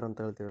ಜಂತರ್ ಮಂತರ್ ಅಂತ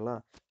ಹೇಳ್ತೀರಲ್ಲ,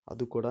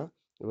 ಅದು ಕೂಡ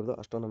ಇವ್ರದ್ದು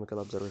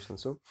ಅಸ್ಟ್ರಾನಾಮಿಕಲ್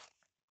ಅಬ್ಸರ್ವೇಷನ್ಸು.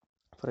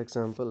 ಫಾರ್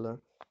ಎಕ್ಸಾಂಪಲ್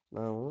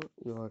ನಾವು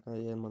ಇವಾಗ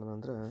ಏನು ಮಾಡೋಣ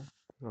ಅಂದರೆ,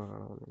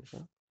 ನೋಡೋಣ ಒಂದು ನಿಮಿಷ.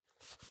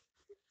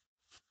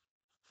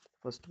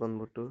 ಫಸ್ಟ್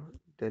ಬಂದ್ಬಿಟ್ಟು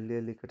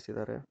ಡೆಲ್ಲಿಯಲ್ಲಿ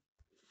ಕಟ್ಸಿದ್ದಾರೆ,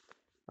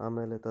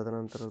 ಆಮೇಲೆ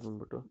ತದನಂತರದಲ್ಲಿ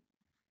ಬಂದ್ಬಿಟ್ಟು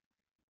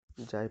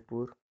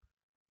ಜೈಪುರ್,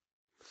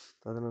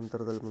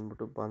 ತದನಂತರದಲ್ಲಿ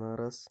ಬಂದ್ಬಿಟ್ಟು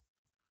ಬನಾರಸ್,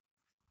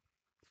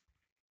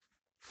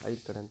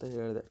 5 ಕಡೆ ಅಂತ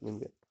ಹೇಳಿದೆ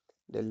ನಿಮಗೆ.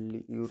 ಡೆಲ್ಲಿ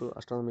ಇವರು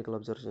ಅಸ್ಟ್ರಾನಾಮಿಕಲ್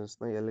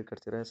ಅಬ್ಸರ್ವೇಷನ್ಸ್ನ ಎಲ್ಲಿ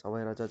ಕಟ್ಸಿದ್ದಾರೆ?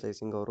 ಸವಾಯ್ ರಾಜಾ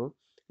ಜೈಸಿಂಗ್ ಅವರು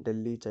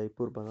ಡೆಲ್ಲಿ,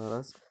 ಜೈಪುರ್,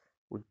 ಬನಾರಸ್,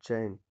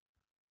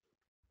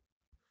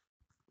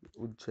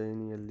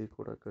 ಉಜ್ಜಯಿನಿಯಲ್ಲಿ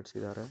ಕೂಡ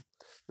ಕಟ್ಸಿದ್ದಾರೆ.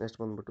 ನೆಕ್ಸ್ಟ್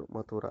ಬಂದ್ಬಿಟ್ಟು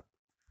ಮಥುರಾ.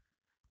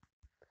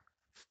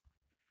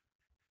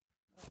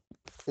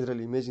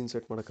 ಇದರಲ್ಲಿ ಇಮೇಜ್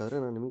ಇನ್ಸರ್ಟ್ ಮಾಡೋಕ್ಕಾದ್ರೆ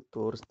ನಾನು ನಿಮಗೆ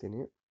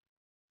ತೋರಿಸ್ತೀನಿ.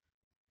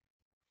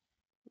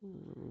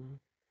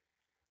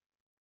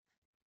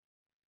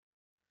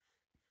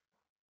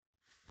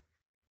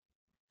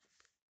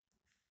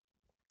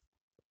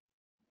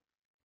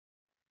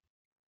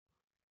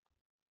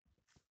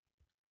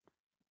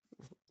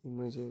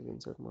 ಇಮೇಜ್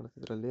ಇನ್ಸರ್ಟ್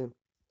ಮಾಡೋದ್ರಲ್ಲಿ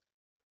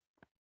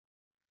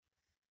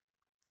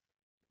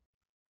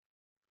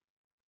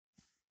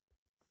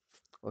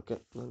ಓಕೆ,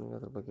 ನನಗೆ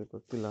ಅದ್ರ ಬಗ್ಗೆ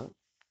ಗೊತ್ತಿಲ್ಲ.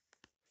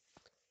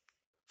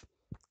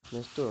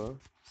 Next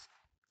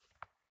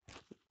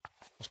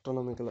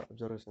astronomical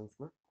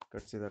ಅಬ್ಸರ್ವೇಷನ್ಸ್ನ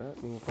ಕಟ್ಸಿದ್ದಾರೆ.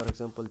 ನೀವು ಫಾರ್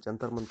ಎಕ್ಸಾಂಪಲ್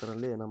ಜಂತರ್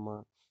ಮಂತರಲ್ಲಿ ನಮ್ಮ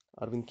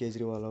ಅರವಿಂದ್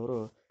ಕೇಜ್ರಿವಾಲ್ ಅವರು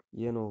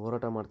ಏನು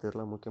ಹೋರಾಟ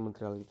ಮಾಡ್ತಿರಲ್ಲ,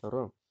 ಮುಖ್ಯಮಂತ್ರಿ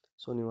ಆಗಿದ್ದವರು,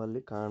 ಸೊ ನೀವು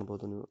ಅಲ್ಲಿ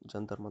ಕಾಣ್ಬೋದು. ನೀವು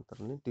ಜಂತರ್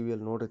ಮಂತರಲ್ಲಿ ಟಿ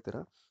ವಿಯಲ್ಲಿ ನೋಡಿರ್ತೀರ.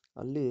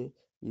 ಅಲ್ಲಿ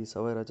ಈ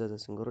ಸವಾಯ್ ರಾಜಾ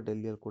ಜೈಸಿಂಗ್ ಅವರು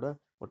ಡೆಲ್ಲಿಯಲ್ಲಿ ಕೂಡ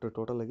ಒಟ್ಟು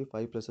ಟೋಟಲಾಗಿ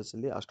 5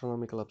 ಪ್ಲೇಸಸ್ಸಲ್ಲಿ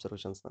ಅಸ್ಟ್ರಾನಾಮಿಕಲ್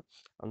ಅಬ್ಸರ್ವೇಷನ್ಸ್ನ,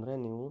 ಅಂದರೆ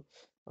ನೀವು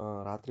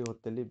ರಾತ್ರಿ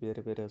ಹೊತ್ತಲ್ಲಿ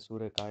ಬೇರೆ ಬೇರೆ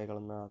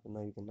ಸೂರ್ಯಕಾಯಗಳನ್ನು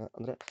ಇದನ್ನು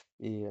ಅಂದರೆ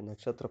ಈ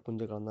ನಕ್ಷತ್ರ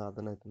ಪುಂಜಗಳನ್ನು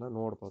ಇದನ್ನು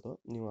ನೋಡ್ಬೋದು.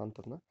 ನೀವು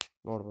ಅಂಥದನ್ನ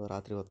ನೋಡ್ಬೋದು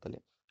ರಾತ್ರಿ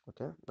ಹೊತ್ತಲ್ಲಿ.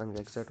 ಓಕೆ, ನನಗೆ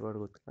ಎಕ್ಸಾಕ್ಟ್ ವರ್ಡ್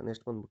ಗೊತ್ತಿಲ್ಲ.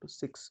 ನೆಕ್ಸ್ಟ್ ಬಂದ್ಬಿಟ್ಟು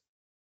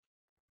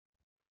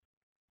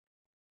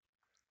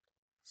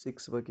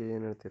 6 ಬಗ್ಗೆ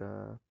ಏನು ಹೇಳ್ತೀರಾ?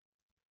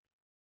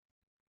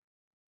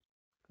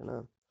 ಓಕೆನಾ.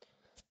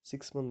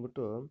 6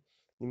 ಬಂದ್ಬಿಟ್ಟು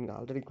ನಿಮ್ಗೆ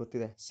ಆಲ್ರೆಡಿ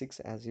ಗೊತ್ತಿದೆ. 6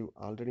 as you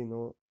already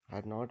no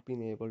had not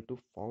been able to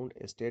found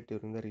A state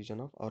during the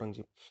region of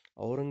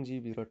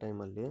ಔರಂಗಜೀಬ್ ಇರೋ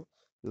ಟೈಮಲ್ಲಿ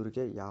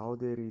ಇವರಿಗೆ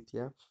ಯಾವುದೇ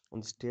ರೀತಿಯ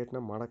ಒಂದು ಸ್ಟೇಟ್ನ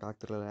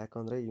ಮಾಡೋಕ್ಕಾಗ್ತಿರಲಿಲ್ಲ.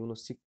 ಯಾಕಂದರೆ ಇವನು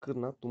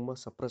ಸಿಖ್ನ ತುಂಬ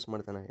ಸಪ್ರೆಸ್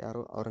ಮಾಡ್ತಾನೆ.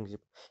 ಯಾರು?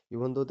 ಔರಂಗಜೀಬ್.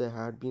 ಇವನ್ though they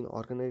had been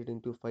organised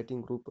in to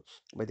fighting group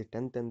by the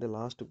 10th and the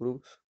last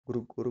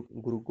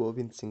ಗುರು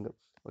ಗೋವಿಂದ್ ಸಿಂಗ್.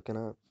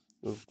 ಓಕೆನಾ,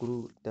 ಗುರು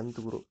 10th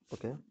ಗುರು.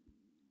 ಓಕೆ,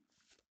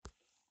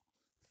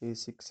 ಈ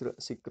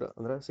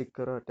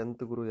ಸಿಖ್ಖರ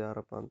 10th ಗುರು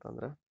ಯಾರಪ್ಪ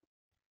ಅಂತಂದರೆ,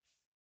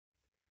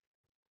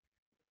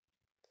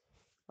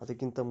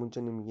 ಅದಕ್ಕಿಂತ ಮುಂಚೆ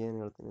ನಿಮ್ಗೆ ಏನು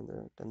ಹೇಳ್ತೀನಿ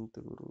ಅಂದರೆ 10th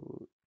ಗುರು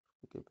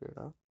ಬೇಡ,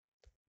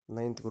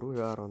 9th ಗುರು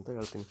ಯಾರು ಅಂತ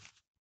ಹೇಳ್ತೀನಿ.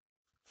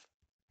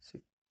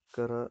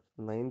 ಸಿಖ್ಖರ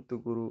 9th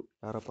ಗುರು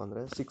ಯಾರಪ್ಪ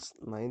ಅಂದರೆ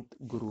 9th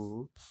ಗುರು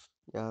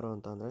ಯಾರು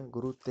ಅಂತ ಅಂದರೆ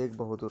ಗುರು ತೇಗ್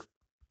ಬಹದ್ದೂರ್.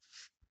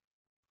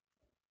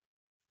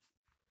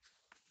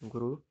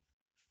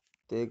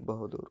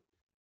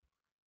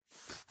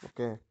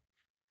 ಓಕೆ,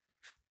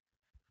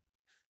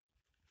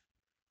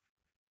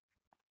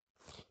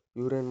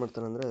 ಇವ್ರೇನು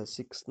ಮಾಡ್ತಾರೆ ಅಂದರೆ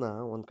 6ನ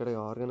ಒಂದು ಕಡೆ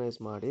ಆರ್ಗನೈಸ್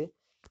ಮಾಡಿ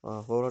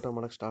ಹೋರಾಟ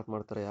ಮಾಡೋಕ್ಕೆ ಸ್ಟಾರ್ಟ್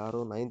ಮಾಡ್ತಾರೆ. ಯಾರು?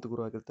 9th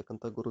ಗುರು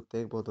ಆಗಿರ್ತಕ್ಕಂಥ ಗುರು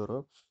ತೇಗ್ ಬಹದ್ದೂರು.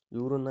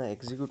 ಇವ್ರನ್ನ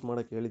ಎಕ್ಸಿಕ್ಯೂಟ್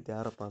ಮಾಡೋಕ್ಕೆ ಹೇಳಿದ್ದು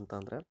ಯಾರಪ್ಪ ಅಂತ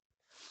ಅಂದರೆ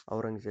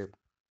ಔರಂಗಜೇಬ್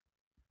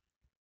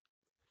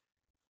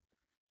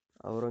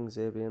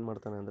ಏನು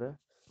ಮಾಡ್ತಾನೆ ಅಂದರೆ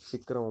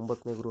ಸಿಖ್ಖರ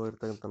 9ನೇ ಗುರು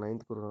ಆಗಿರ್ತಕ್ಕಂಥ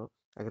 9th ಗುರು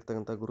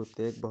ಆಗಿರ್ತಕ್ಕಂಥ ಗುರು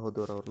ತೇಗ್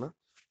ಬಹದ್ದೂರ್ ಅವ್ರನ್ನ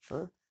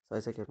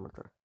ಸಾಯಿಸೋಕೆ ಏನು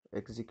ಮಾಡ್ತಾರೆ?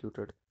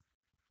 ಎಕ್ಸಿಕ್ಯೂಟೆಡ್.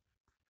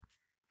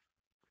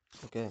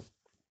 ಓಕೆ,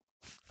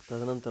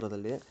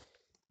 ತದನಂತರದಲ್ಲಿ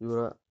ಇವರ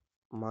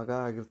ಮಗ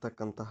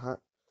ಆಗಿರ್ತಕ್ಕಂತಹ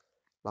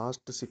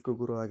ಲಾಸ್ಟ್ ಸಿಖ್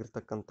ಗುರು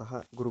ಆಗಿರ್ತಕ್ಕಂತಹ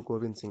ಗುರು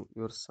ಗೋವಿಂದ್ ಸಿಂಗ್,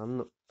 ಇವ್ರ ಸನ್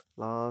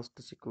ಲಾಸ್ಟ್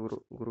ಸಿಖ್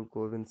ಗುರು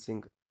ಗೋವಿಂದ್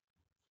ಸಿಂಗ್.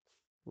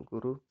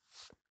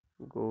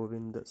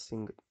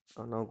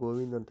 ನಾವು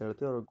ಗೋವಿಂದ್ ಅಂತ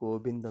ಹೇಳ್ತೀವಿ, ಅವ್ರು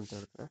ಗೋವಿಂದ್ ಅಂತ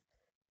ಹೇಳ್ತಾರೆ.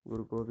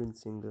 ಗುರು ಗೋವಿಂದ್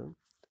ಸಿಂಗ್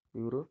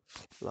ಇವರು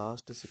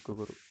ಲಾಸ್ಟ್ ಸಿಖ್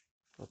ಗುರು.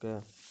 ಓಕೆ,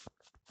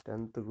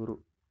 10th ಗುರು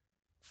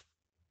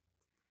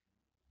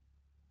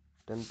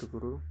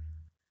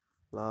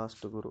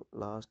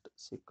ಲಾಸ್ಟ್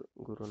ಸಿಖ್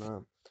ಗುರುನ.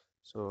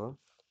 ಸೊ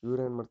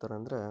ಇವ್ರೇನು ಮಾಡ್ತಾರೆ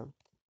ಅಂದರೆ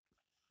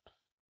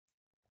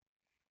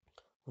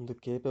ಒಂದು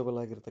ಕೇಪಬಲ್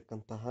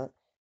ಆಗಿರ್ತಕ್ಕಂತಹ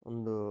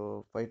ಒಂದು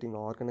ಫೈಟಿಂಗ್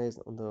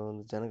ಒಂದು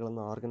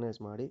ಜನಗಳನ್ನು ಆರ್ಗನೈಸ್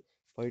ಮಾಡಿ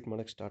ಫೈಟ್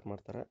ಮಾಡೋಕ್ಕೆ ಸ್ಟಾರ್ಟ್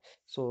ಮಾಡ್ತಾರೆ.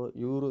 ಸೊ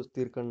ಇವರು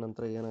ತೀರ್ಕೊಂಡ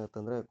ನಂತರ ಏನಾಗುತ್ತೆ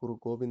ಅಂದರೆ ಗುರು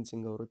ಗೋವಿಂದ್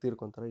ಸಿಂಗ್ ಅವರು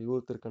ತೀರ್ಕೊತಾರೆ.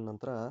 ಇವ್ರು ತೀರ್ಕೊಂಡ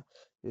ನಂತರ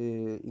ಈ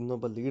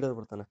ಇನ್ನೊಬ್ಬ ಲೀಡರ್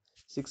ಬರ್ತಾನೆ.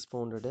 6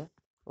 ಫೌಂಡೆಡ್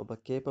ಒಬ್ಬ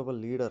ಕೇಪಬಲ್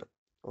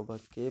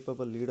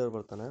ಲೀಡರ್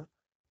ಬರ್ತಾನೆ.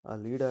 ಆ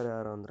ಲೀಡರ್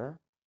ಯಾರು ಅಂದರೆ,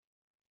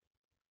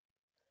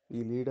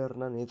 ಈ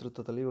ಲೀಡರ್ನ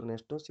ನೇತೃತ್ವದಲ್ಲಿ ಇವ್ರು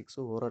ನೆಕ್ಸ್ಟ್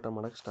 6 ಹೋರಾಟ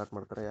ಮಾಡೋಕ್ಕೆ ಸ್ಟಾರ್ಟ್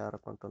ಮಾಡ್ತಾರೆ.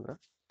 ಯಾರಪ್ಪ ಅಂತಂದರೆ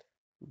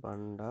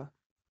ಬಂಡ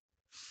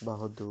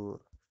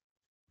ಬಹದ್ದೂರ್.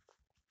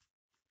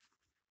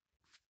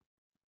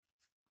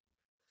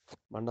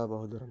 ಬಂಡಾ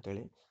ಬಹದ್ದೂರ್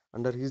ಅಂತೇಳಿ.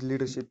 Under he's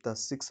leadership the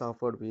six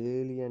offered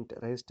ವೇಲಿಯಂಟ್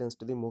resistance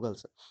to the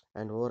ಮುಗಲ್ಸ್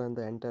and over on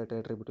the entire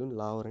territory between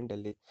Lahore and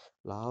Delhi.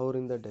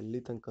 ಲಾಹೋರಿಂದ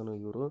Delhi ತನಕನೂ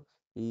ಇವರು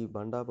ಈ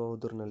ಬಂಡಾ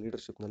ಬಹದ್ದೂರ್ನ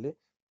ಲೀಡರ್ಶಿಪ್ನಲ್ಲಿ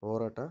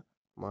ಹೋರಾಟ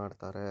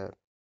ಮಾಡ್ತಾರೆ.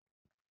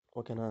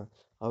 ಓಕೆನಾ.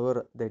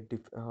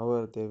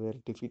 They were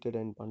defeated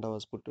and Banda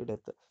was put to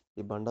death.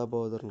 ಈ ಬಂಡಾ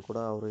ಬಹದ್ದೂರ್ನ ಕೂಡ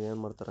ಅವರು ಏನು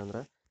ಮಾಡ್ತಾರೆ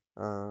ಅಂದರೆ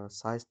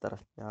ಸಾಯಿಸ್ತಾರೆ,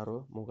 ಯಾರು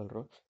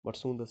ಮುಘಲರು. But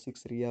soon the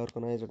six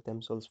ರೀಆರ್ಗನೈಸ್ಡ್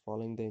themselves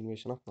following the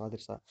invasion of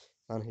Nadir Shah.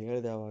 ನಾನು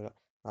ಹೇಳಿದೆ ಅವಾಗ,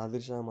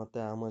 ನಾದಿರ್ ಶಾ ಮತ್ತು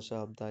ಅಹಮದ್ ಶಾ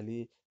ಅಬ್ದಾಲಿ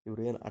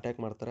ಇವ್ರು ಏನು ಅಟ್ಯಾಕ್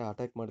ಮಾಡ್ತಾರೆ,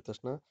 ಅಟ್ಯಾಕ್ ಮಾಡಿದ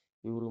ತಕ್ಷಣ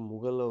ಇವರು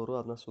ಮುಘಲವರು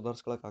ಅದನ್ನ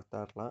ಸುಧಾರಿಸ್ಕೊಳಕ್ಕೆ ಆಗ್ತಾ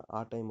ಇರಲ್ಲ. ಆ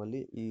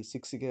ಟೈಮಲ್ಲಿ ಈ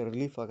ಸಿಕ್ಸ್ಗೆ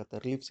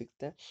ರಿಲೀಫ್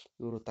ಸಿಗುತ್ತೆ.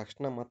 ಇವರು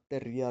ತಕ್ಷಣ ಮತ್ತೆ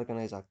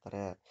ರೀಆರ್ಗನೈಸ್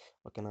ಆಗ್ತಾರೆ.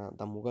 ಓಕೆನಾ.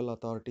 The Mughal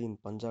authority in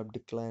Punjab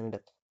ಡಿಕ್ಲೈನ್ಡ್.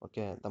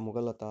 Okay, the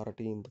Mughal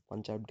authority in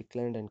Punjab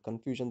declined and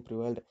confusion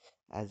prevailed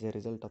as a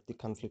result of the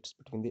conflicts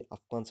between the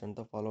Afghans and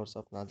the followers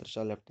of Nadir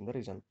Shah left in the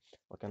region.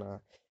 ಓಕೆನಾ.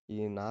 ಈ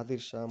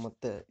ನಾದಿರ್ ಶಾ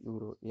ಮತ್ತು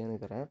ಇವರು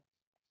ಏನಿದ್ದಾರೆ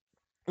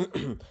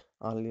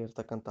ಅಲ್ಲಿ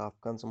ಇರ್ತಕ್ಕಂಥ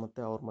Afghans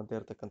ಮತ್ತು ಅವ್ರ ಮಧ್ಯೆ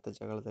ಇರ್ತಕ್ಕಂಥ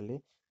ಜಗಳದಲ್ಲಿ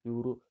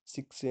ಇವರು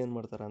ಸಿಕ್ಸ್ ಏನು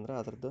ಮಾಡ್ತಾರೆ ಅಂದರೆ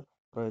ಅದರದ್ದು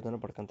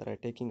ಪ್ರಯೋಜನ ಪಡ್ಕೊತಾರೆ.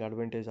 Taking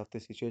advantage of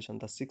the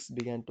situation the six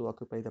began to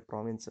occupy the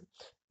province.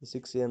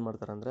 Six ಏನು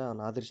ಮಾಡ್ತಾರೆ ಅಂದರೆ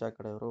ನಾದಿರ್ ಶಾ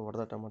ಕಡೆಯವರು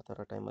ಹೊಡೆದಾಟ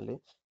ಮಾಡ್ತಾರೆ ಟೈಮಲ್ಲಿ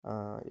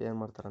ಏನು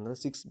ಮಾಡ್ತಾರೆ ಅಂದರೆ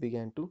six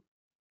began to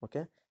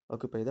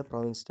occupy the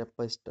province step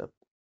by step.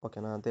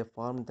 ಓಕೆನಾ. They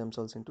form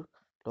themselves into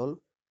 12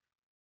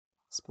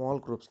 small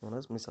groups known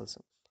as ಮಿಸಲ್ಸ್.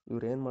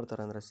 ಇವ್ರು ಏನು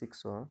ಮಾಡ್ತಾರೆ ಅಂದರೆ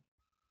ಸಿಕ್ಸು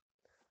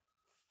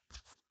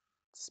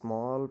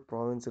ಸ್ಮಾಲ್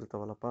ಪ್ರಾವಿನ್ಸ್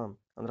ಇರ್ತಾವಲ್ಲಪ್ಪ,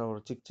 ಅಂದರೆ ಅವರು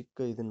ಚಿಕ್ಕ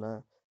ಚಿಕ್ಕ ಇದನ್ನು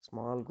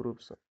ಸ್ಮಾಲ್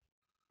ಗ್ರೂಪ್ಸ್,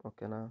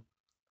 ಓಕೆನಾ,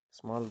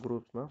 ಸ್ಮಾಲ್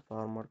ಗ್ರೂಪ್ಸ್ನ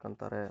ಫಾರ್ಮ್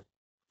ಮಾಡ್ಕೊತಾರೆ.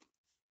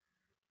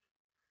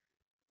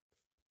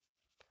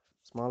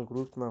 ಸ್ಮಾಲ್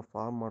ಗ್ರೂಪ್ಸ್ನ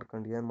ಫಾರ್ಮ್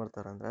ಮಾಡ್ಕೊಂಡು ಏನು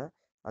ಮಾಡ್ತಾರೆ ಅಂದರೆ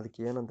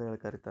ಅದಕ್ಕೆ ಏನಂತ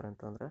ಹೇಳಿ ಕರೀತಾರೆ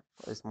ಅಂತಂದರೆ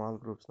ಈ ಸ್ಮಾಲ್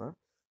ಗ್ರೂಪ್ಸ್ನ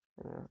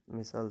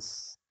ಮಿಸಲ್ಸ್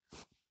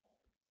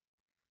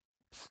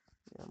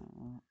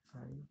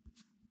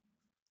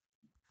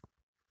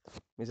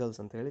ಮಿಸಲ್ಸ್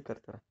ಅಂತ ಹೇಳಿ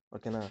ಕರೀತಾರೆ.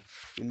 ಓಕೆನಾ.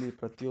 ಇಲ್ಲಿ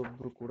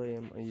ಪ್ರತಿಯೊಬ್ಬರು ಕೂಡ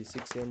ಈ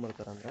ಸಿಕ್ಸ್ ಏನು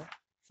ಮಾಡ್ತಾರೆ ಅಂದರೆ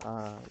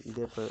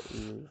ಇದೇ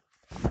ಈ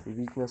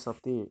ವೀಕ್ನೆಸ್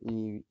ಆಫ್ ದಿ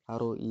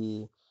ಯಾರು ಈ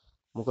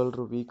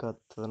ಮುಘಲರು ವೀಕ್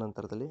ಆದ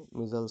ನಂತರದಲ್ಲಿ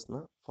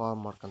ಮಿಸಲ್ಸ್ನ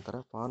ಫಾರ್ಮ್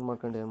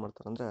ಮಾಡ್ಕೊಂಡು ಏನು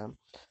ಮಾಡ್ತಾರೆ ಅಂದರೆ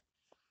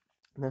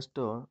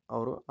ನೆಕ್ಸ್ಟು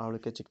ಅವರು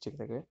ಚಿಕ್ಕ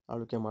ಚಿಕ್ಕದಾಗೆ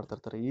ಆಳ್ವಿಕೆ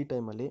ಮಾಡ್ತಾಯಿರ್ತಾರೆ. ಈ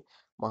ಟೈಮಲ್ಲಿ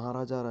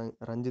ಮಹಾರಾಜ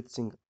ರಂಜಿತ್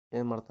ಸಿಂಗ್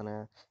ಏನು ಮಾಡ್ತಾನೆ,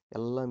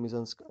 ಎಲ್ಲ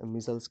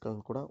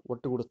ಮಿಸಲ್ಸ್ಗಳನ್ನ ಕೂಡ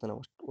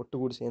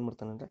ಒಟ್ಟುಗೂಡಿಸಿ ಏನು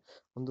ಮಾಡ್ತಾನೆ ಅಂದರೆ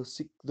ಒಂದು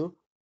ಸಿಕ್ದು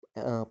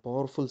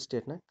ಪವರ್ಫುಲ್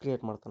ಸ್ಟೇಟ್ನ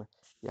ಕ್ರಿಯೇಟ್ ಮಾಡ್ತಾನೆ.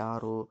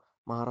 ಯಾರು?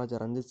 ಮಹಾರಾಜ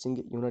Ranjit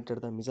Singh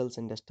United the ಮಿಸಲ್ಸ್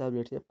and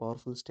establish A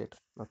powerful state.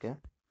 Okay.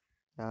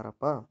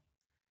 ಯಾರಪ್ಪ?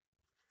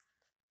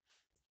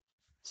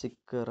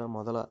 ಸಿಖ್ಖರ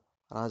ಮೊದಲ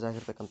ರಾಜ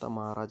ಆಗಿರ್ತಕ್ಕಂಥ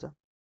ಮಹಾರಾಜ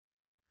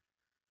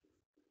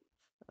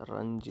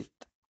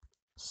ರಂಜಿತ್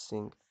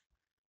ಸಿಂಗ್.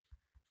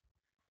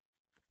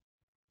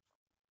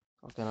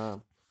 ಓಕೆನಾ.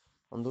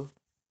 ಒಂದು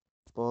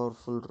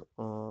ಪವರ್ಫುಲ್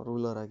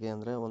ರೂಲರ್ ಆಗಿ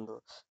ಅಂದರೆ ಒಂದು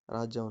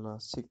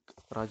ಸಿಖ್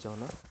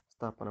ರಾಜ್ಯವನ್ನು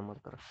ಸ್ಥಾಪನೆ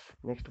ಮಾಡ್ತಾರೆ.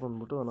 ನೆಕ್ಸ್ಟ್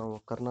ಬಂದ್ಬಿಟ್ಟು ನಾವು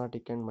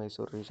ಕರ್ನಾಟಕ ಆ್ಯಂಡ್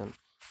ಮೈಸೂರು ರೀಜನ್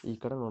ಈ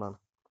ಕಡೆ ನೋಡೋಣ.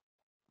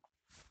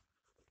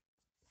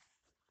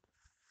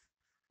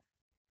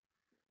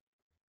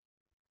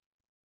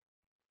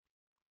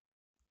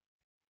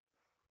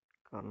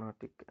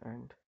 ಕರ್ನಾಟಕ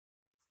ಆ್ಯಂಡ್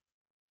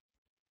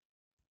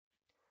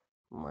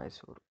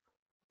ಮೈಸೂರು.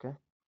 ಓಕೆ.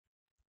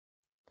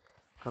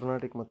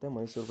 ಕರ್ನಾಟಕ ಮತ್ತು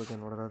ಮೈಸೂರು ಬಗ್ಗೆ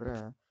ನೋಡೋದಾದರೆ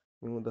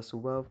ನೀವು the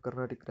Suba of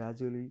Karnataka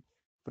gradually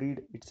freed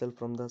it self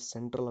from the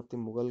central of the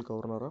Mughal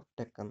governor of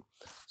Deccan.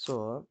 So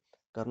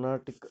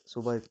Karnataka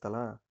Suba ಇತ್ತಲ್ಲ,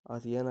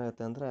 ಅದು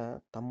ಏನಾಗುತ್ತೆ ಅಂದರೆ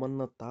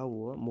ತಮ್ಮನ್ನು ತಾವು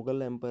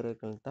ಮುಘಲ್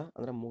ಎಂಪೈರ್ಗಳಿಂದ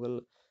ಅಂದರೆ ಮುಘಲ್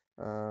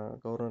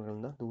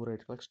ಗವರ್ನರ್ಗಳಿಂದ ದೂರ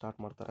ಇಟ್ಕೊಳ್ಳೋಕೆ ಸ್ಟಾರ್ಟ್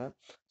ಮಾಡ್ತಾರೆ.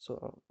 ಸೊ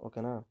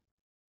ಓಕೆನಾ.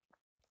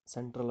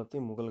 Central of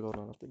the Mughal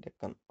governor of the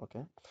Deccan.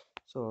 Okay.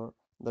 So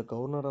the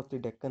governor of the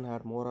Deccan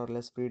had more or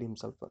less freed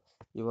himself.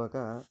 ಇವಾಗ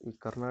ಈ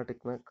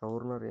ಕರ್ನಾಟಕನ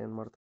ಗವರ್ನರ್ ಏನು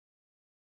ಮಾಡ್ತಾರೆ